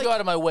 it's I not will like go out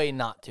of my way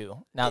not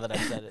to. Now that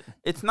I've said it.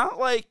 it's not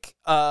like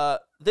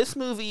this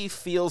movie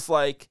feels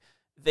like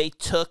they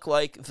took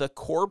like the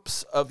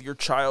corpse of your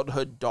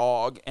childhood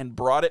dog and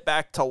brought it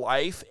back to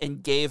life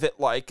and gave it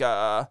like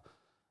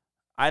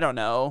I don't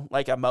know,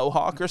 like a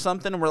mohawk or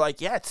something, and we're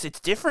like, yeah, it's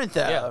different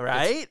though,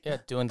 right?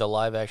 Doing the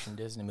live action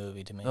Disney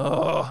movie to me.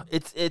 Oh,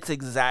 it's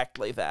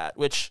exactly that.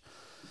 Which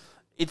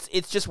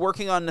it's just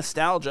working on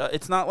nostalgia.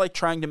 It's not like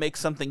trying to make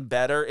something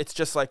better. It's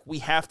just like we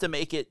have to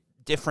make it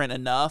different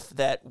enough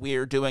that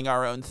we're doing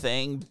our own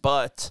thing,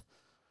 but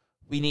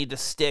we need to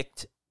stick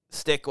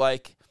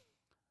like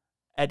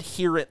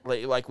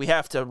adherently. Like we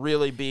have to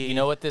really be. You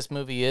know what this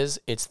movie is?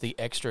 It's the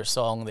extra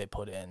song they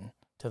put in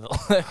to the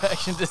live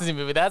action Disney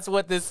movie. That's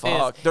what this is.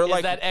 They're is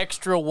like that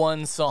extra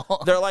one song.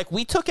 They're like,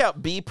 we took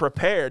out Be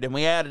Prepared and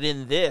we added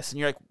in this, and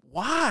you're like,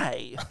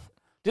 why?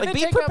 Did like they Be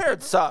take out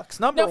Prepared sucks.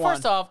 Number one.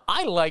 First off,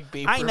 I like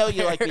Be Prepared. I know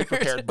you like Be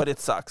Prepared, but it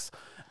sucks.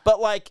 But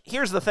like,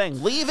 here's the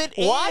thing: leave it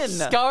Watch in.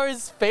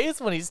 Scar's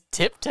face when he's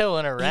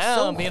tiptoeing around,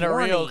 so being a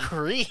real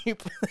horny.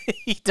 creep.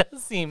 He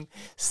does seem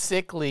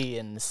sickly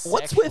and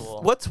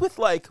sexual. What's with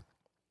like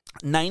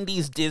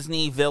 90s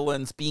Disney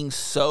villains being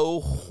so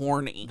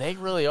horny? They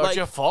really are. Like,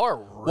 Jafar.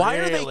 Why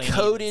are they really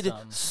coded needed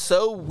some.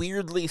 so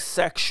weirdly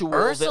sexual?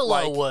 Ursula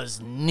that, like,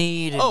 was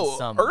needing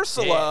some.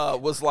 Ursula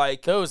dick. was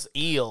like Those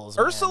eels.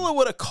 Ursula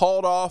would have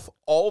called off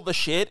all the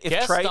shit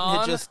if Triton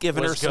had just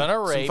given her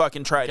some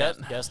fucking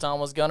Trident. Gaston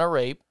was gonna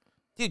rape.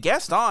 Dude,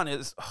 Gaston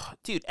is...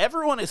 Dude,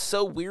 everyone is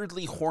so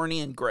weirdly horny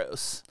and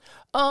gross.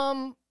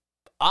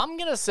 I'm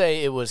gonna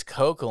say it was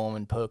Coco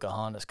and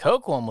Pocahontas.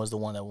 Coco was the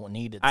one that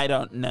needed. I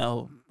don't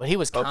know. But he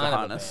was kind of a bad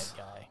Pocahontas.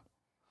 guy.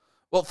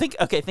 Well,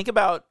 think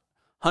about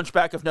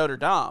Hunchback of Notre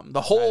Dame.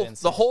 The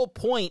whole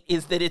point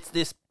is that it's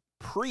this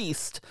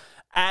priest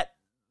at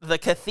the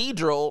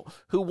cathedral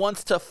who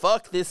wants to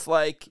fuck this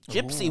like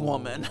gypsy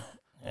woman.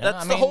 Yeah,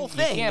 That's the whole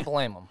thing. You can't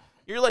blame him.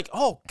 You're like,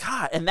 oh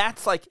God, and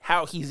that's like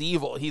how he's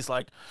evil. He's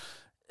like,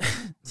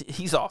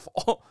 he's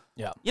awful.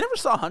 Yeah. You never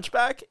saw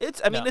Hunchback?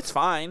 It's it's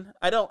fine.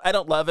 I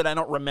don't love it. I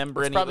don't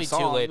remember any of the It's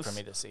songs. probably too late for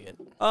me to see it.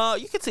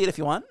 You can see it if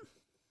you want.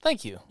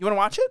 Thank you. You want to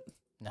watch it?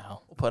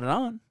 No. We'll put it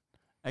on.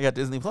 I got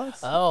Disney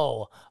Plus.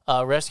 Oh,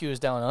 Rescuers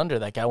Down Under.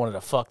 That guy wanted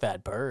to fuck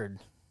that bird.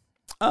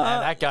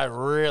 Man, that guy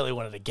really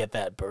wanted to get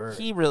that bird.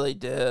 He really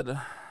did.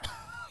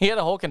 He had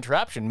a whole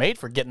contraption made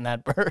for getting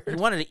that He bird.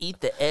 wanted to eat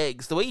the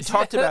eggs. The way he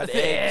talked about The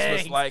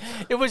eggs was like,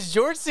 It was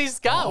George C.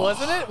 Scott,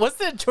 wasn't it? What's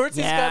that George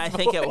C. yeah, I Scott's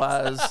think voice? it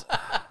was.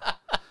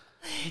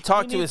 He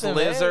talked to need his some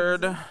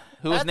lizard,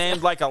 who was That's-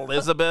 named like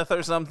Elizabeth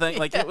or something.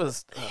 Like it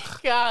was.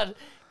 God,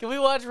 can we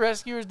watch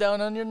Rescuers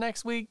Down Under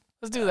next week?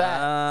 Let's do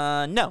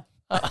that. No.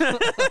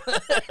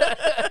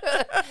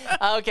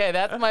 Okay,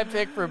 that's my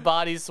pick for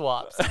body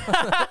swaps.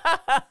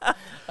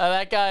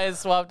 That guy is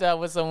swapped out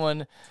with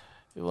someone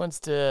who wants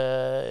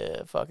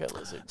to fuck a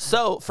lizard.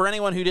 So, for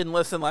anyone who didn't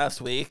listen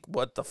last week,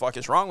 what the fuck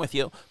is wrong with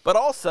you? But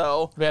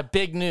also, We have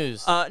big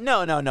news.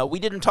 no. We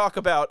didn't talk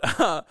about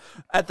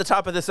at the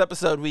top of this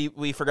episode.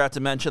 We forgot to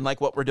mention like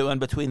what we're doing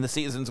between the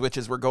seasons, which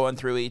is we're going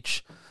through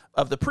each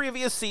of the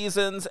previous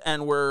seasons,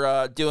 and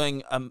we're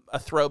doing a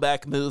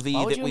throwback movie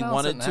Why would that you we announce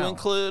wanted it to now?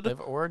 include. They've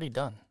already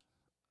done.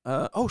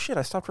 Oh shit!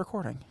 I stopped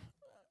recording.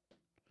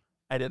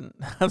 I didn't.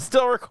 I'm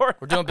still recording.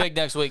 We're doing big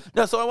next week.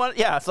 No, so I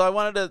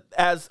wanted to,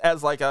 as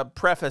like a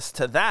preface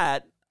to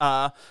that,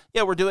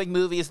 we're doing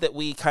movies that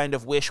we kind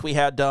of wish we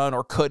had done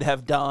or could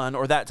have done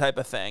or that type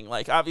of thing.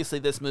 Like, obviously,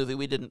 this movie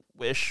we didn't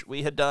wish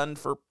we had done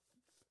for,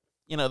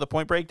 the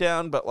Point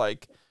Breakdown, but,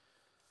 like...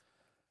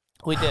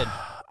 We did.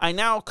 I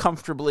now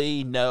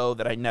comfortably know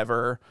that I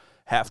never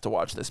have to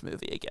watch this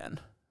movie again.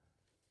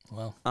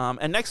 Well.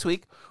 And next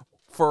week,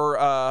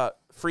 for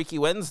Freaky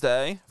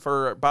Wednesday,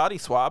 for Body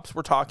Swaps,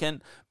 we're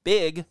talking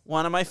Big,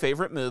 one of my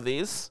favorite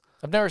movies.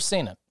 I've never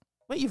seen it.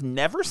 Wait, you've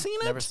never seen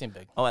it? Never seen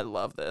Big. Oh, I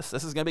love this.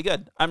 This is going to be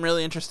good. I'm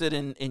really interested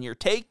in your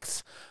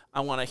takes. I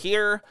want to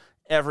hear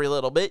every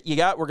little bit you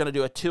got. We're going to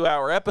do a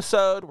 2-hour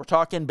episode. We're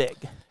talking Big.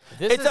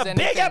 It's a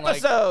big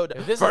episode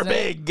for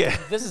Big.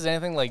 If this is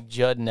anything like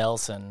Judd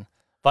Nelson,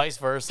 vice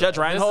versa. Judge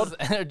Reinhold?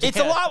 It's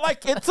a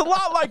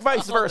lot like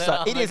vice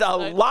versa. It is a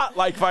lot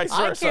like vice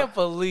versa. I can't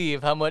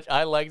believe how much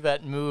I like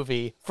that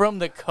movie from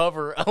the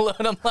cover alone.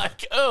 I'm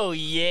like, oh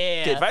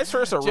yeah. Dude, vice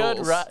versa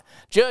rules.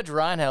 Judge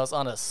Reinhouse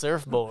on a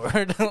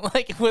surfboard,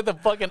 like with a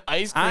fucking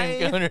ice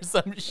cream cone or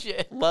some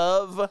shit.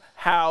 Love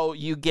how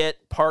you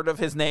get part of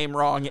his name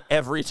wrong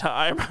every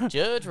time.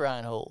 Judge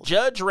Reinhold.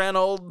 Judge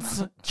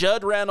Reynolds,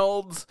 Judd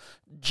Reynolds,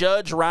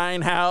 Judge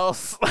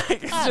Reinhouse.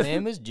 My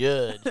name is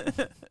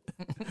Judd.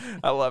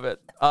 I love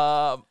it.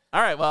 All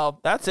right, well,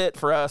 that's it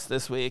for us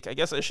this week. I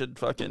guess I should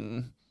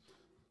fucking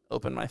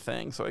open my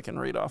thing so I can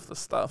read off the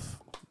stuff.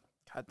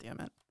 God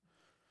damn it.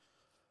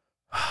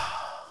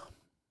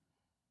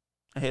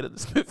 I hated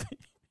this movie.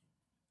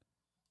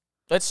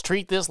 Let's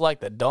treat this like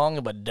the dong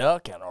of a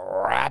duck and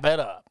wrap it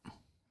up.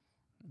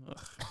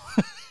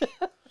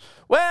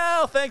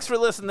 Well, thanks for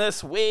listening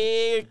this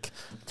week.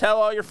 Tell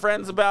all your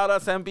friends about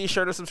us and be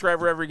sure to subscribe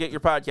wherever you get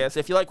your podcasts.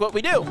 If you like what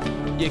we do,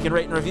 you can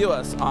rate and review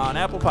us on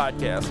Apple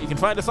Podcasts. You can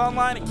find us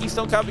online at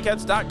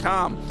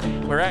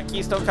KeystoneCopycats.com. We're at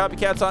Keystone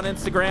Copycats on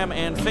Instagram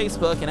and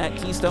Facebook and at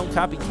Keystone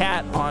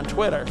Copycat on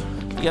Twitter.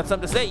 If you got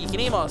something to say, you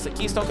can email us at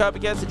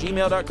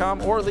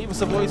KeystoneCopycats@gmail.com or leave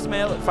us a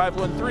voicemail at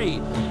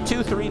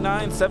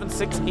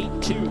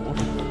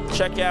 513-239-7682.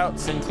 Check out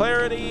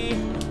Sinclarity,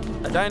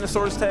 A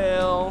Dinosaur's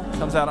Tale.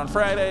 Comes out on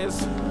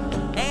Fridays.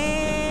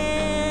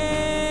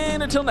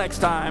 And until next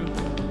time,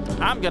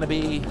 I'm going to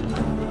be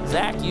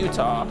Zach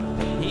Utah.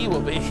 He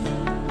will be.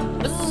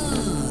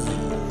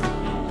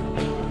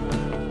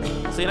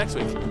 See you next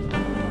week.